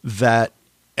 that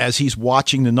as he's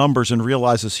watching the numbers and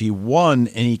realizes he won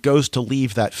and he goes to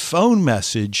leave that phone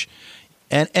message.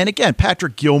 And again,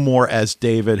 Patrick Gilmore as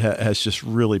David has just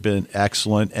really been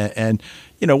excellent. And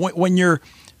when you're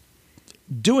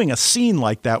doing a scene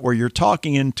like that where you're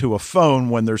talking into a phone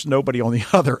when there's nobody on the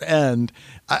other end,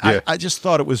 I just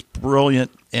thought it was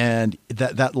brilliant. And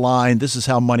that line, "This is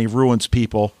how money ruins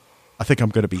people. I think I'm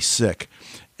going to be sick."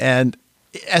 And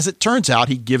as it turns out,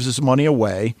 he gives his money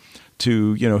away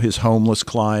to, his homeless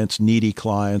clients, needy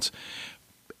clients.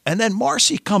 And then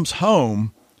Marcy comes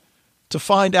home to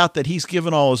find out that he's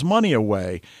given all his money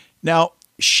away. Now,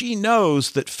 she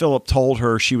knows that Philip told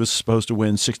her she was supposed to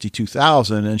win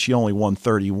 $62,000 and she only won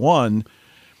 $31,000.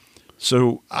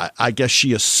 So I guess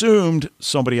she assumed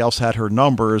somebody else had her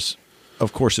numbers.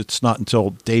 Of course, it's not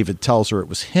until David tells her it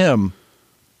was him.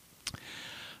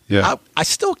 Yeah. I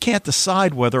still can't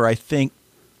decide whether I think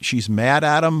she's mad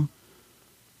at him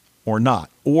or not,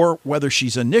 or whether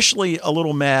she's initially a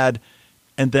little mad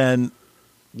and then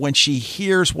when she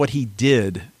hears what he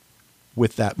did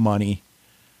with that money,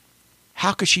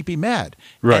 how could she be mad?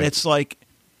 Right. And it's like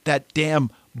that damn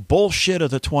bullshit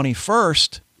of the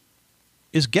 21st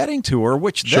is getting to her,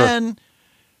 which then,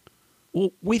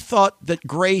 we thought that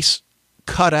Grace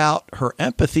cut out her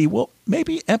empathy. Well,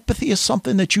 maybe empathy is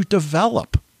something that you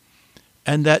develop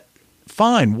and that,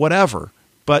 fine, whatever.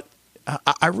 But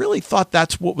I really thought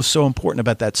that's what was so important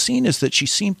about that scene, is that she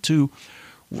seemed to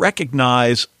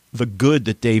recognize the good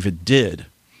that David did.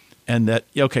 And that,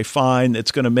 okay, fine,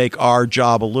 it's going to make our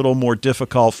job a little more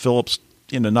difficult. Philip's,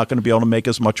 not going to be able to make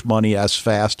as much money as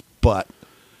fast, but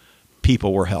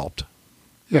people were helped.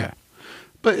 Yeah.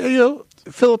 But,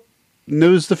 Philip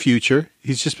knows the future.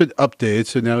 He's just been updated,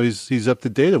 so now he's up to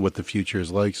date on what the future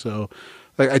is like. So,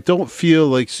 I don't feel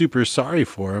like super sorry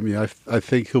for him. I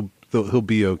think he'll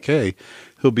be okay.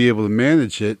 He'll be able to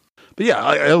manage it. But yeah,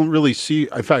 I don't really see.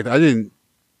 In fact, I didn't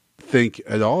think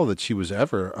at all that she was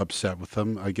ever upset with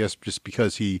him. I guess just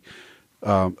because he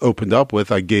opened up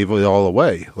with, "I gave it all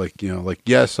away."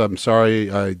 Yes, I'm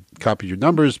sorry, I copied your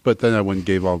numbers, but then I went and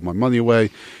gave all my money away.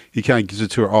 He kind of gives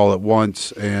it to her all at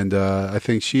once, and I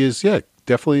think she is,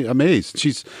 definitely amazed.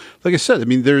 She's, like I said,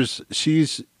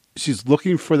 she's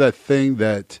looking for that thing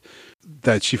that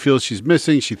she feels she's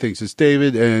missing. She thinks it's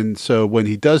David, and so when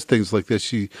he does things like this,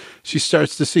 she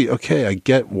starts to see, okay, I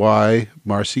get why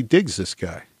Marcy digs this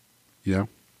guy. Yeah.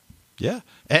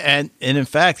 And in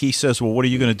fact, he says, "Well, what are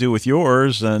you going to do with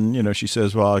yours?" And, she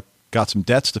says, "Well, I got some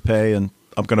debts to pay and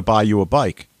I'm going to buy you a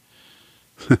bike."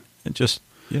 And just,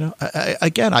 I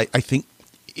think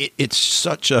it's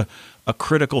such a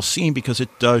critical scene because it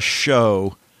does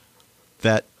show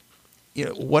that,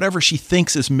 whatever she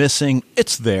thinks is missing,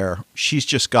 it's there. She's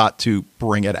just got to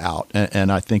bring it out.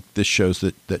 And I think this shows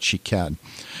that she can.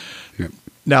 Yeah.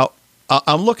 Now,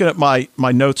 I'm looking at my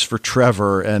notes for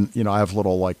Trevor, and I have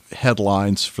little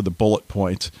headlines for the bullet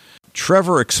points.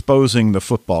 Trevor exposing the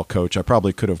football coach. I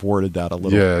probably could have worded that a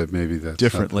little maybe that's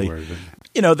differently. not the word.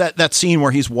 that scene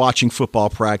where he's watching football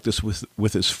practice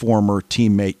with his former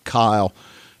teammate Kyle,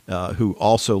 who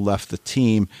also left the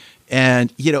team.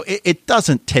 And, it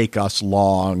doesn't take us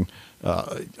long,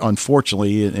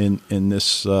 unfortunately, in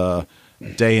this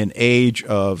day and age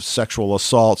of sexual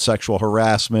assault, sexual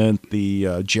harassment,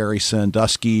 the Jerry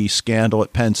Sandusky scandal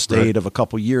at Penn State of a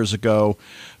couple years ago.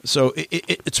 So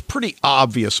it's pretty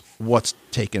obvious what's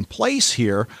taken place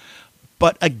here.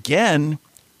 But again,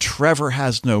 Trevor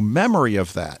has no memory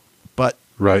of that. But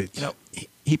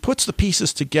he puts the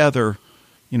pieces together,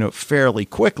 fairly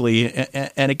quickly.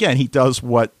 And again, he does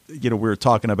what we were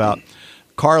talking about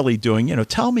Carly doing.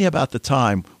 Tell me about the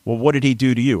time. Well, what did he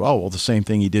do to you? Oh, well, the same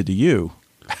thing he did to you.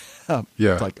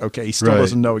 Yeah. It's like, okay, he still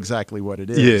doesn't know exactly what it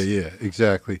is. Yeah,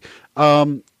 exactly.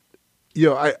 I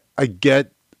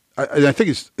get. I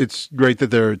think it's great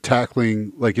that they're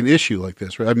tackling like an issue like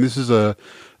this, right? I mean, this is a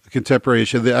contemporary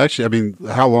issue. They actually, I mean,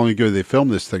 how long ago did they film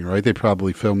this thing, right? They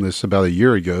probably filmed this about a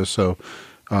year ago. So,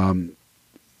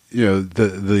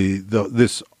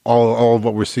 this all of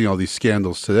what we're seeing, all these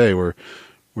scandals today, were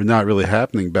not really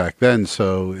happening back then.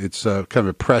 So it's kind of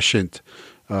a prescient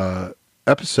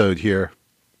episode here.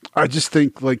 I just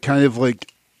think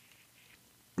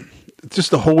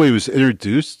just the whole way it was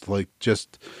introduced,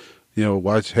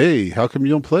 watch, hey, how come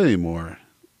you don't play anymore?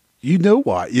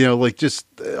 Why? Just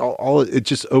all it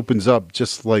just opens up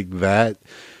just like that.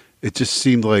 It just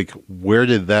seemed like, where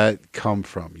did that come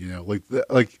from?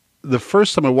 Like the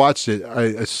first time I watched it, I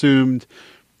assumed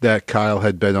that Kyle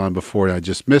had been on before and I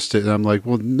just missed it. And I'm like,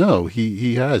 well, no,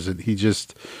 he hasn't. He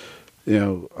just,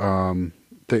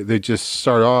 they just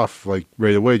start off like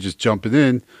right away, just jumping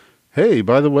in. Hey,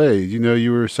 by the way,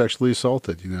 you were sexually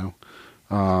assaulted,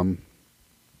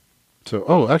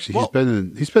 actually,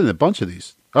 he's been in a bunch of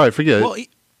these. All right, forget it.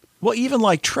 Well, even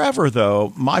like Trevor,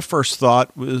 though, my first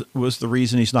thought was the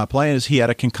reason he's not playing is he had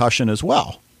a concussion as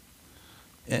well.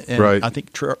 And right. I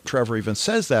think Trevor even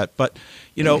says that. But,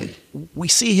 we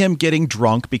see him getting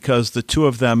drunk because the two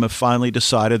of them have finally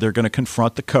decided they're going to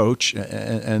confront the coach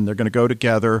and they're going to go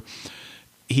together.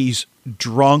 He's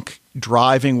drunk,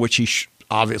 driving, which he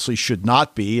obviously should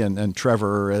not be. And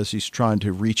Trevor, as he's trying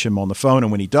to reach him on the phone,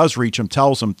 and when he does reach him,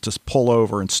 tells him to pull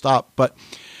over and stop. But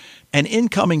an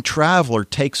incoming traveler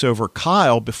takes over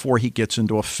Kyle before he gets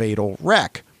into a fatal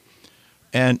wreck.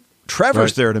 And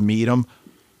Trevor's there to meet him,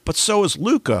 but so is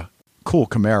Luca. Cool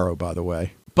Camaro, by the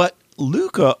way. But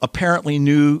Luca apparently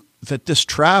knew that this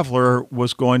traveler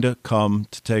was going to come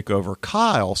to take over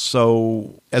Kyle.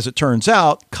 So as it turns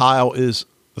out, Kyle is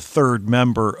the third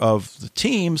member of the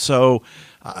team. So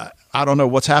I don't know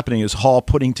what's happening. Is Hall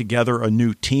putting together a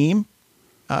new team?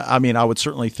 I mean, I would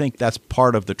certainly think that's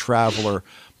part of the traveler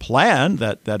plan,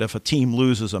 that if a team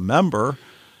loses a member.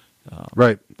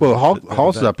 Right. Well,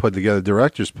 Hall's not putting together.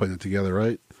 Director's putting it together,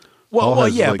 right? Well, Hall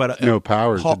has, yeah, but no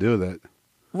powers to do that.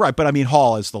 Right, but I mean,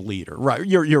 Hall is the leader. Right,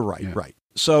 you're right. Yeah. Right.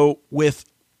 So with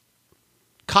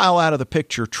Kyle out of the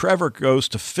picture, Trevor goes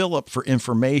to Philip for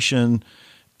information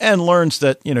and learns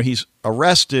that he's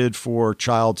arrested for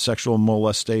child sexual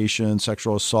molestation,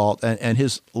 sexual assault, and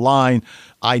his line,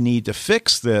 "I need to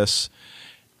fix this."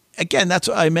 Again, that's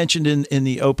what I mentioned in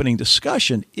the opening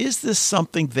discussion. Is this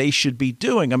something they should be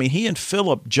doing? I mean, he and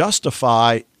Philip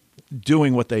justify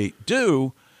doing what they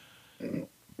do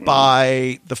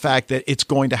by the fact that it's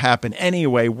going to happen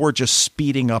anyway. We're just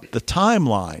speeding up the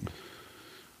timeline.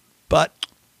 But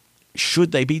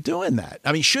should they be doing that?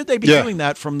 I mean, should they be doing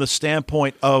that from the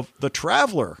standpoint of the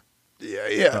traveler?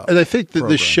 Yeah. And I think that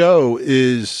the show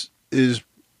is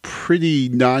pretty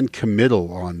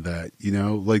non-committal on that,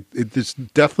 like it's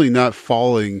definitely not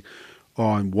falling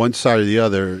on one side or the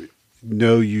other.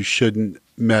 No, you shouldn't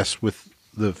mess with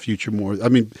the future more. I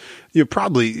mean,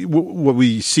 probably what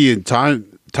we see in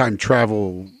time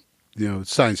travel,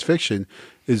 science fiction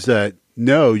is that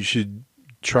no, you should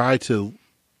try to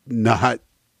not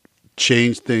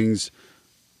change things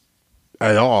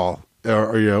at all,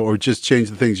 or just change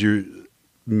the things you're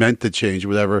meant to change,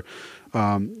 whatever.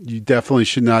 You definitely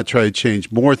should not try to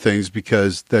change more things,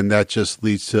 because then that just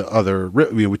leads to other.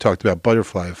 We talked about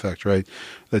butterfly effect, right?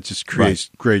 That just creates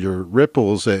greater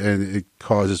ripples and it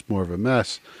causes more of a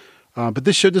mess. But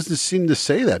this show doesn't seem to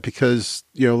say that, because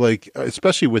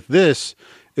especially with this,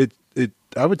 it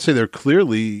I would say they're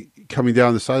clearly coming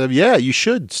down the side of you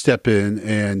should step in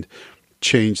and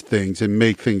change things and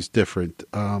make things different.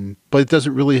 But it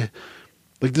doesn't really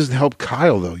doesn't help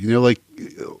Kyle though.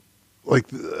 Like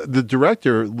the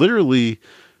director literally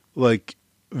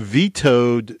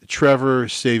vetoed Trevor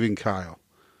saving Kyle.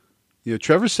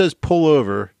 Trevor says pull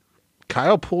over.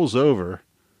 Kyle pulls over.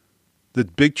 The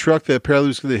big truck that apparently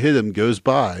was going to hit him goes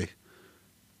by.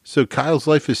 So Kyle's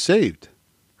life is saved.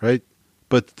 right?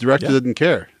 But the director Yeah. didn't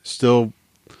care. Still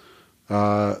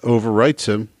overwrites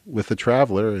him with the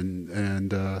Traveler,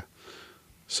 and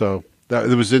so that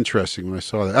it was interesting when I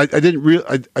saw that. I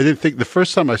didn't think the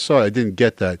first time I saw it, I didn't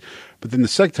get that, but then the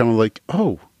second time I'm like,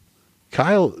 oh,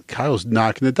 Kyle's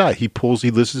not going to die. He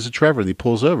listens to Trevor and he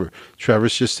pulls over.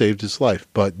 Trevor's just saved his life,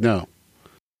 but no.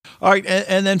 All right,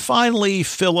 and then finally,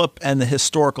 Philip and the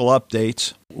historical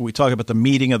updates. We talk about the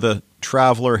meeting of the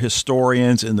Traveler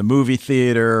historians in the movie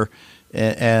theater,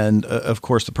 and of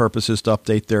course, the purpose is to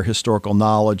update their historical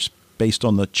knowledge based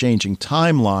on the changing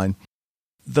timeline.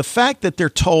 The fact that they're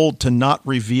told to not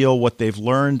reveal what they've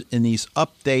learned in these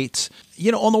updates,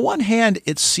 on the one hand,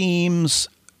 it seems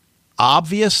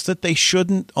obvious that they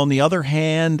shouldn't. On the other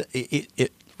hand,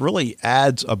 it really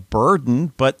adds a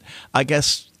burden, but I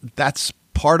guess that's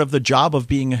part of the job of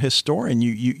being a historian.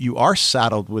 You are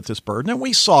saddled with this burden, and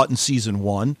we saw it in season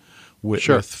 1 with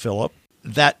Philip.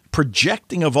 That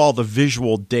projecting of all the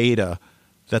visual data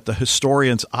that the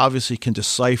historians obviously can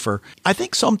decipher. I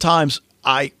think sometimes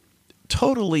I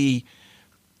totally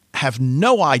have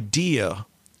no idea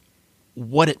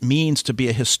what it means to be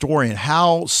a historian,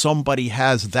 how somebody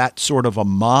has that sort of a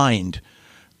mind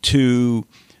to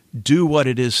do what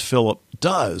it is Philip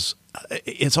does.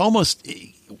 It's almost,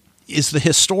 is the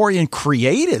historian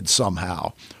created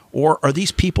somehow? Or are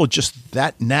these people just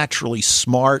that naturally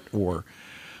smart or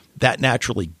that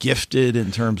naturally gifted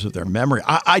in terms of their memory?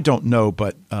 I don't know,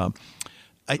 but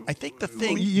I think the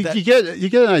thing you get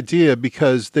an idea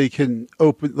because they can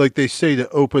open, like they say, to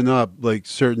open up like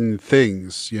certain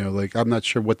things. Like I'm not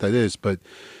sure what that is, but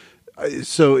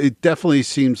so it definitely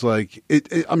seems like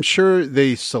I'm sure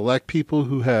they select people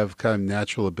who have kind of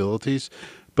natural abilities,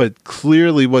 but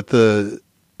clearly what the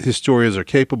historians are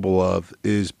capable of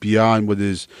is beyond what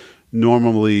is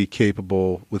normally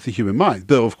capable with the human mind.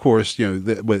 Though, of course, how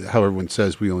everyone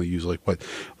says we only use like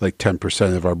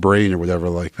 10% of our brain or whatever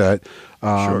like that.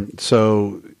 Sure.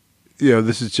 So,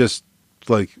 this is just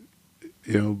like,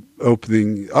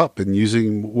 opening up and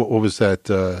using, what was that,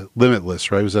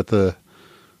 Limitless, right? Was that the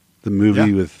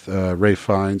movie with Ray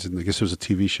Fiennes, and I guess it was a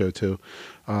TV show too,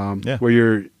 where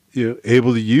you're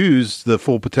able to use the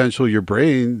full potential of your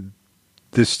brain.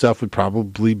 This stuff would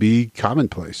probably be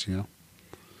commonplace,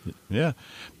 Yeah.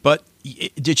 But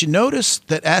did you notice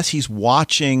that as he's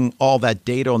watching all that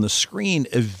data on the screen,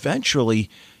 eventually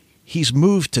he's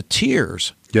moved to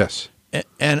tears? Yes.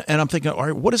 And I'm thinking, all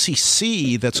right, what does he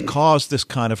see that's caused this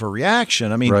kind of a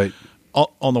reaction? I mean, right.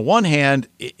 On the one hand,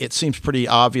 it seems pretty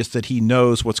obvious that he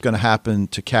knows what's going to happen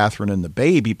to Catherine and the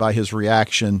baby by his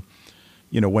reaction,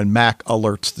 when Mac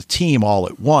alerts the team all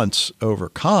at once over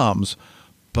comms.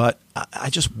 But I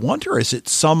just wonder, is it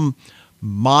some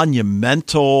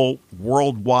monumental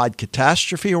worldwide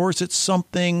catastrophe, or is it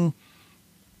something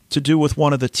to do with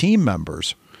one of the team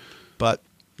members? But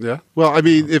yeah, well, I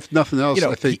mean, if nothing else,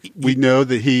 I think we know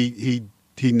that he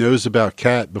knows about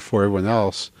Kat before everyone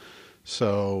else.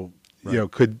 So,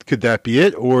 right. Could that be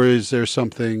it, or is there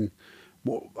something?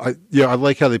 I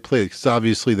like how they play it, because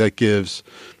obviously that gives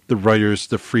the writers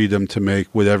the freedom to make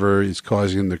whatever is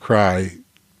causing them to cry.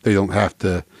 They don't have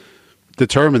to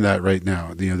determine that right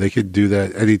now. They could do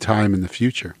that any time in the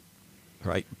future.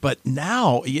 Right. But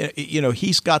now,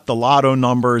 he's got the lotto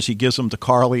numbers. He gives them to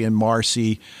Carly and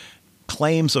Marcy,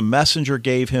 claims a messenger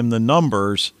gave him the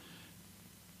numbers.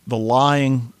 The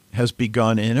lying has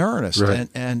begun in earnest. Right.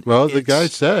 And well, the guy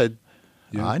said.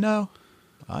 I know.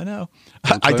 I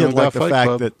did like the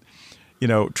fact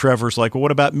that, Trevor's like, well,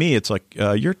 what about me? It's like,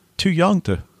 you're too young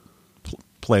to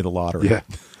play the lottery. Yeah.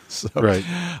 So, right.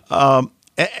 And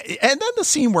then the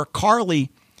scene where Carly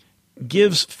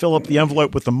gives Philip the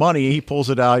envelope with the money. He pulls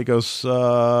it out. He goes,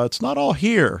 it's not all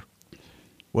here.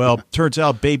 Well, turns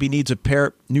out baby needs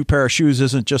a new pair of shoes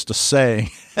isn't just a saying.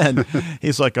 And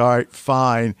he's like, all right,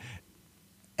 fine.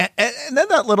 And then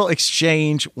that little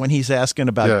exchange when he's asking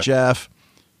about Jeff,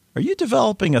 are you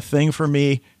developing a thing for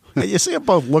me? You see them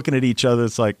both looking at each other.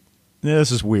 It's like,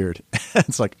 this is weird.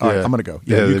 It's like, all right, I'm going to go.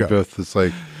 Yeah, you they go. both,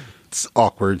 it's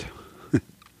awkward.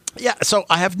 Yeah, so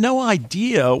I have no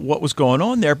idea what was going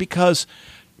on there, because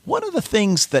one of the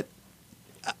things that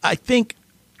I think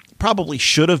probably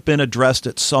should have been addressed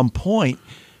at some point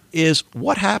is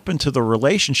what happened to the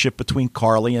relationship between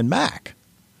Carly and Mac.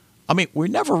 I mean, we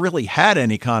never really had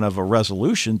any kind of a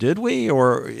resolution, did we?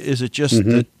 Or is it just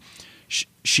that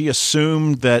she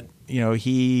assumed that,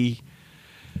 he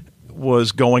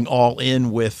was going all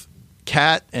in with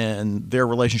Kat and their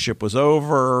relationship was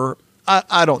over?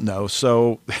 I don't know.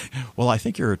 So, well, I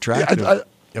think you're attractive. Yeah,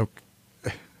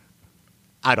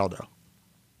 I don't know.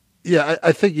 Yeah,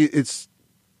 I think it's.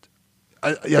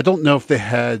 I don't know if they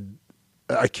had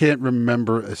I can't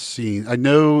remember a scene. I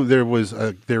know they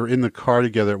were in the car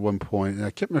together at one point, and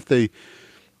I can't remember if they.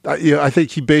 I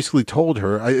think he basically told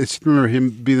her. I just remember him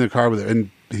being in the car with her, and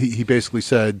he basically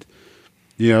said,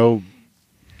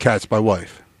 Kat's my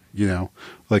wife.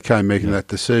 Like kind of making that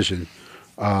decision.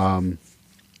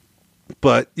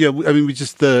 But I mean, we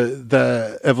just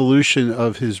the evolution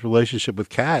of his relationship with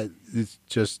Kat is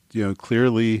just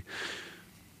clearly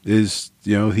is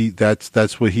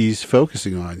that's what he's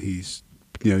focusing on. He's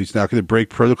he's not going to break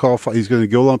protocol 5. He's going to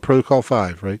go on protocol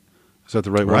 5, right? Is that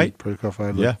the right one? Protocol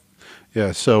 5. Yeah,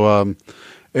 yeah. So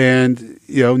and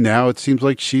now it seems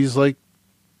like she's like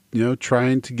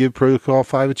trying to give protocol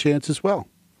 5 a chance as well.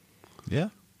 Yeah.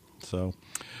 So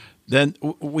then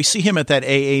we see him at that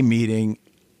AA meeting.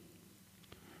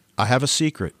 I have a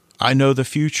secret. I know the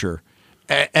future.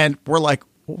 And we're like,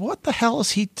 what the hell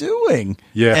is he doing?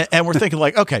 Yeah. And we're thinking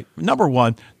like, okay, number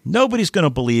one, nobody's going to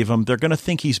believe him. They're going to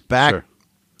think he's back,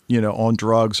 on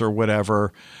drugs or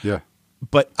whatever. Yeah.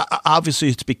 But obviously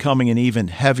it's becoming an even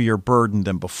heavier burden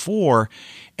than before.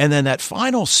 And then that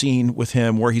final scene with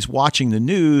him where he's watching the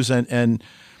news and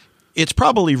it's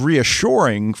probably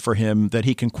reassuring for him that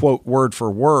he can quote word for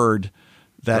word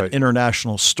that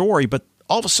international story. But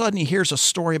all of a sudden he hears a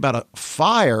story about a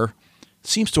fire,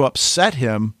 seems to upset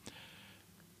him.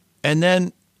 And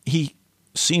then he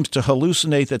seems to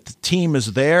hallucinate that the team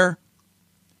is there,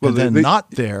 and then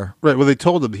not there. Right. Well, they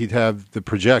told him he'd have the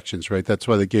projections, right? That's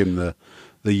why they gave him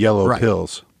the yellow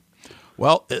pills.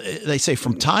 Well, they say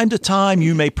from time to time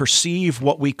you may perceive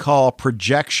what we call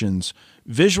projections,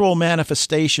 visual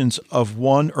manifestations of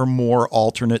one or more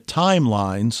alternate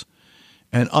timelines,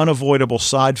 an unavoidable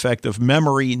side effect of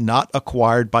memory not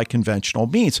acquired by conventional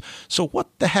means. So what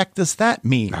the heck does that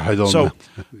mean? I don't know.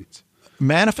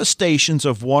 Manifestations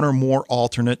of one or more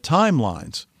alternate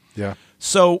timelines. Yeah.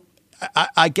 So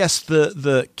I guess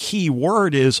the key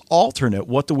word is alternate.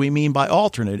 What do we mean by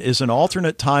alternate? Is an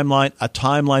alternate timeline a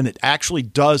timeline that actually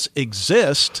does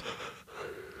exist?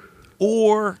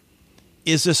 Or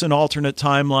is this an alternate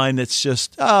timeline that's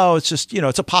just,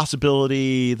 it's a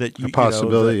possibility that you,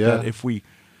 that if we,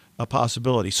 a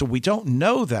possibility. So we don't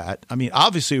know that. I mean,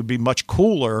 obviously it would be much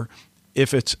cooler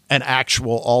if it's an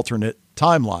actual alternate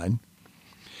timeline.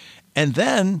 And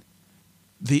then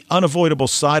the unavoidable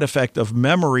side effect of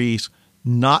memories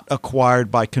not acquired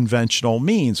by conventional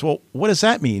means. Well, what does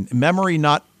that mean? Memory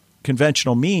not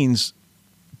conventional means,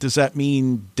 does that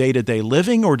mean day-to-day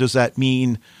living, or does that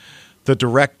mean the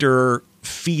director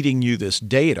feeding you this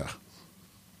data?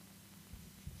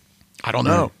 I don't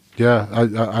know. Yeah, I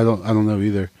don't know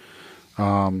either.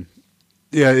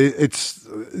 It's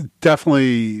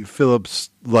definitely Philip's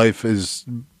life has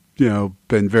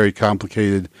been very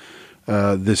complicated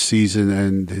this season,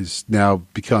 and has now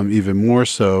become even more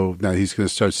so. Now he's going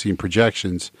to start seeing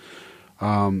projections.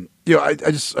 I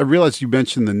realized you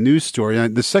mentioned the news story.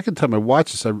 And the second time I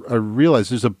watched this, I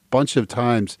realized there's a bunch of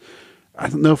times. I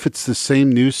don't know if it's the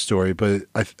same news story, but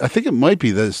I think it might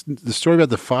be the story about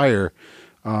the fire.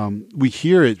 We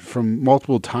hear it from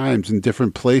multiple times in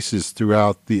different places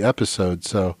throughout the episode.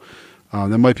 So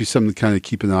that might be something to kind of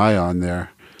keep an eye on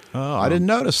there. Oh, I didn't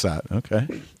notice that. Okay.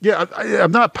 Yeah,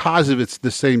 I'm not positive it's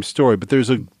the same story, but there's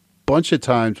a bunch of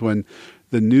times when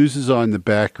the news is on in the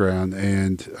background,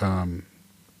 and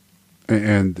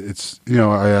it's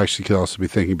I actually could also be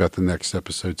thinking about the next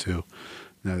episode too.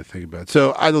 Now to think about it.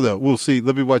 So I don't know. We'll see.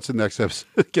 Let me watch the next episode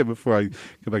again before I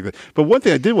go back to that. But one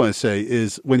thing I did want to say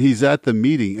is when he's at the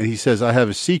meeting and he says, "I have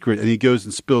a secret," and he goes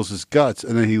and spills his guts,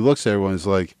 and then he looks at everyone and is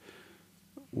like,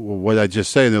 well, what did I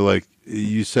just say? And they're like,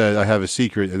 you said I have a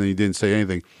secret, and then you didn't say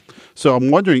anything. So I'm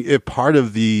wondering if part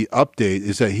of the update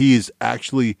is that he is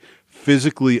actually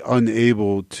physically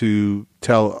unable to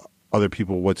tell other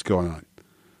people what's going on.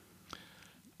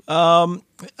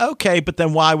 Okay, but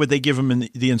then why would they give him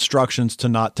the instructions to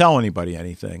not tell anybody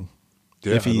anything?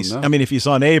 Yeah, if he's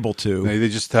unable to, maybe they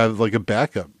just have like a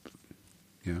backup.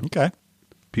 Okay.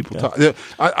 People talk.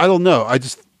 I don't know.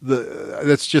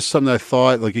 That's just something I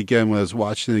thought. Like again, when I was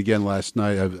watching it again last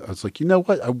night, I was like, you know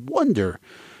what? I wonder,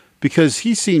 because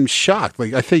he seemed shocked.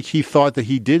 Like I think he thought that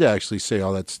he did actually say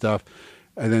all that stuff,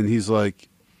 and then he's like,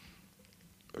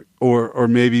 or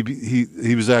maybe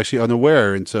he was actually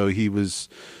unaware, and so he was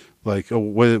like, oh,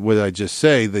 what did I just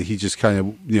say? That he just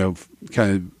kind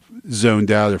of zoned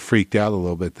out or freaked out a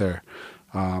little bit there.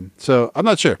 So I'm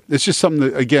not sure. It's just something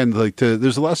that, again,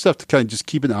 there's a lot of stuff to kind of just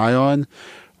keep an eye on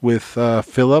with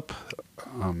Philip,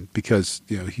 because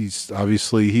he's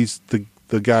the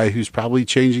guy who's probably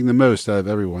changing the most out of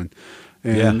everyone,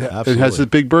 and it has a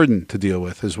big burden to deal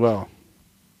with as well.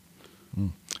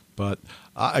 But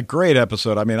a great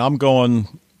episode. I mean, I'm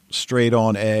going straight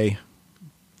on A.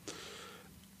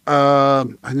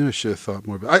 I knew I should have thought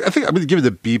more. But I think I'm going to give it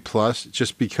a B plus,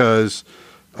 just because,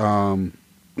 like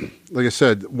I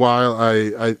said, while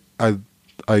I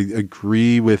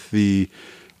agree with the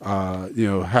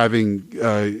having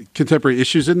contemporary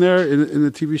issues in there in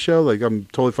the TV show, like I'm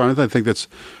totally fine with that. I think that's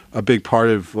a big part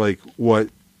of like what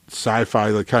sci-fi,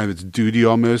 like kind of its duty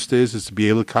almost is to be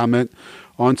able to comment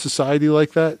on society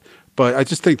like that. But I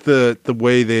just think the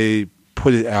way they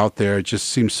put it out there, it just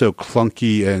seems so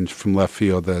clunky and from left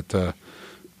field that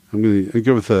I'm going to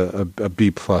go with a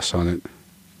B plus on it.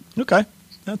 Okay,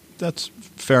 that's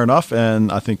fair enough,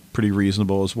 and I think pretty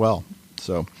reasonable as well.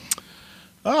 So,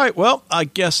 all right, well, I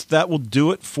guess that will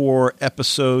do it for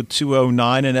episode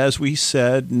 209. And as we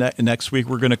said, next week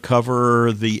we're going to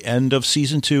cover the end of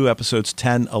season 2, episodes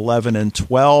 10, 11, and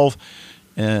 12.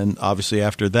 And obviously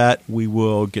after that, we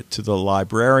will get to the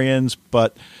librarians.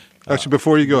 But actually,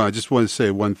 before you go, I just want to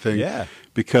say one thing. Yeah.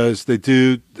 Because they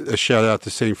do a shout out to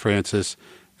St. Francis,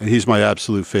 and he's my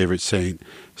absolute favorite saint.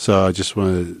 So I just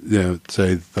want to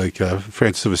say, like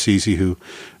Francis of Assisi, who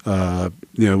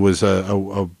was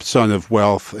a son of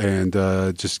wealth and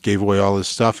just gave away all his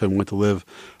stuff and went to live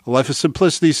a life of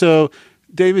simplicity. So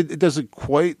David, it doesn't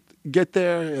quite get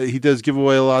there. He does give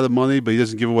away a lot of money, but he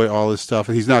doesn't give away all his stuff,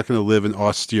 and he's not going to live an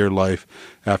austere life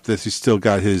after this. He's still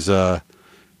got his his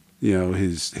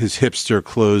hipster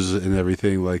clothes and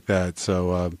everything like that.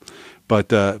 So,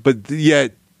 but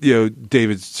yet,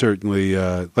 David certainly,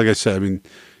 like I said, I mean,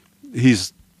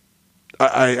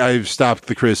 I've stopped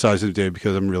the criticizing of David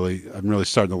because I'm really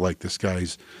starting to like this guy.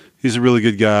 He's a really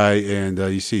good guy, and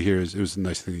you see here, it was a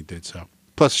nice thing he did. So,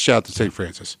 plus a shout out to St.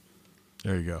 Francis.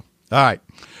 There you go. All right.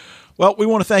 Well, we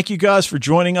want to thank you guys for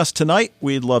joining us tonight.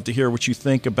 We'd love to hear what you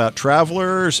think about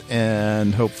Travelers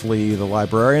and hopefully the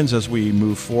librarians as we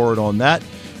move forward on that.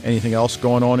 Anything else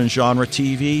going on in genre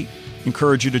TV?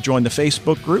 Encourage you to join the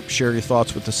Facebook group. Share your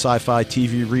thoughts with the Sci-Fi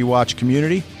TV Rewatch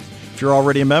community. If you're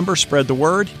already a member, spread the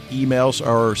word. Emails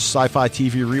are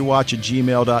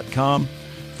sci-fi-tvrewatch@gmail.com.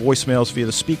 Voicemails via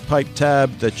the SpeakPipe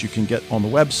tab that you can get on the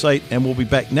website. And we'll be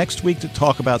back next week to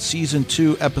talk about Season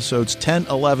 2, Episodes 10,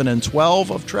 11, and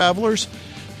 12 of Travelers.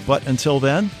 But until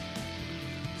then...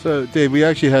 So, Dave, we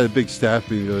actually had a big staff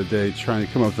meeting the other day trying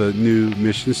to come up with a new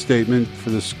mission statement for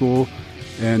the school.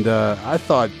 And I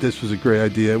thought this was a great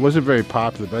idea. It wasn't very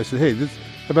popular, but I said, hey, how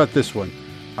about this one?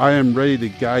 I am ready to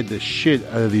guide the shit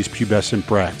out of these pubescent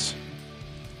brats.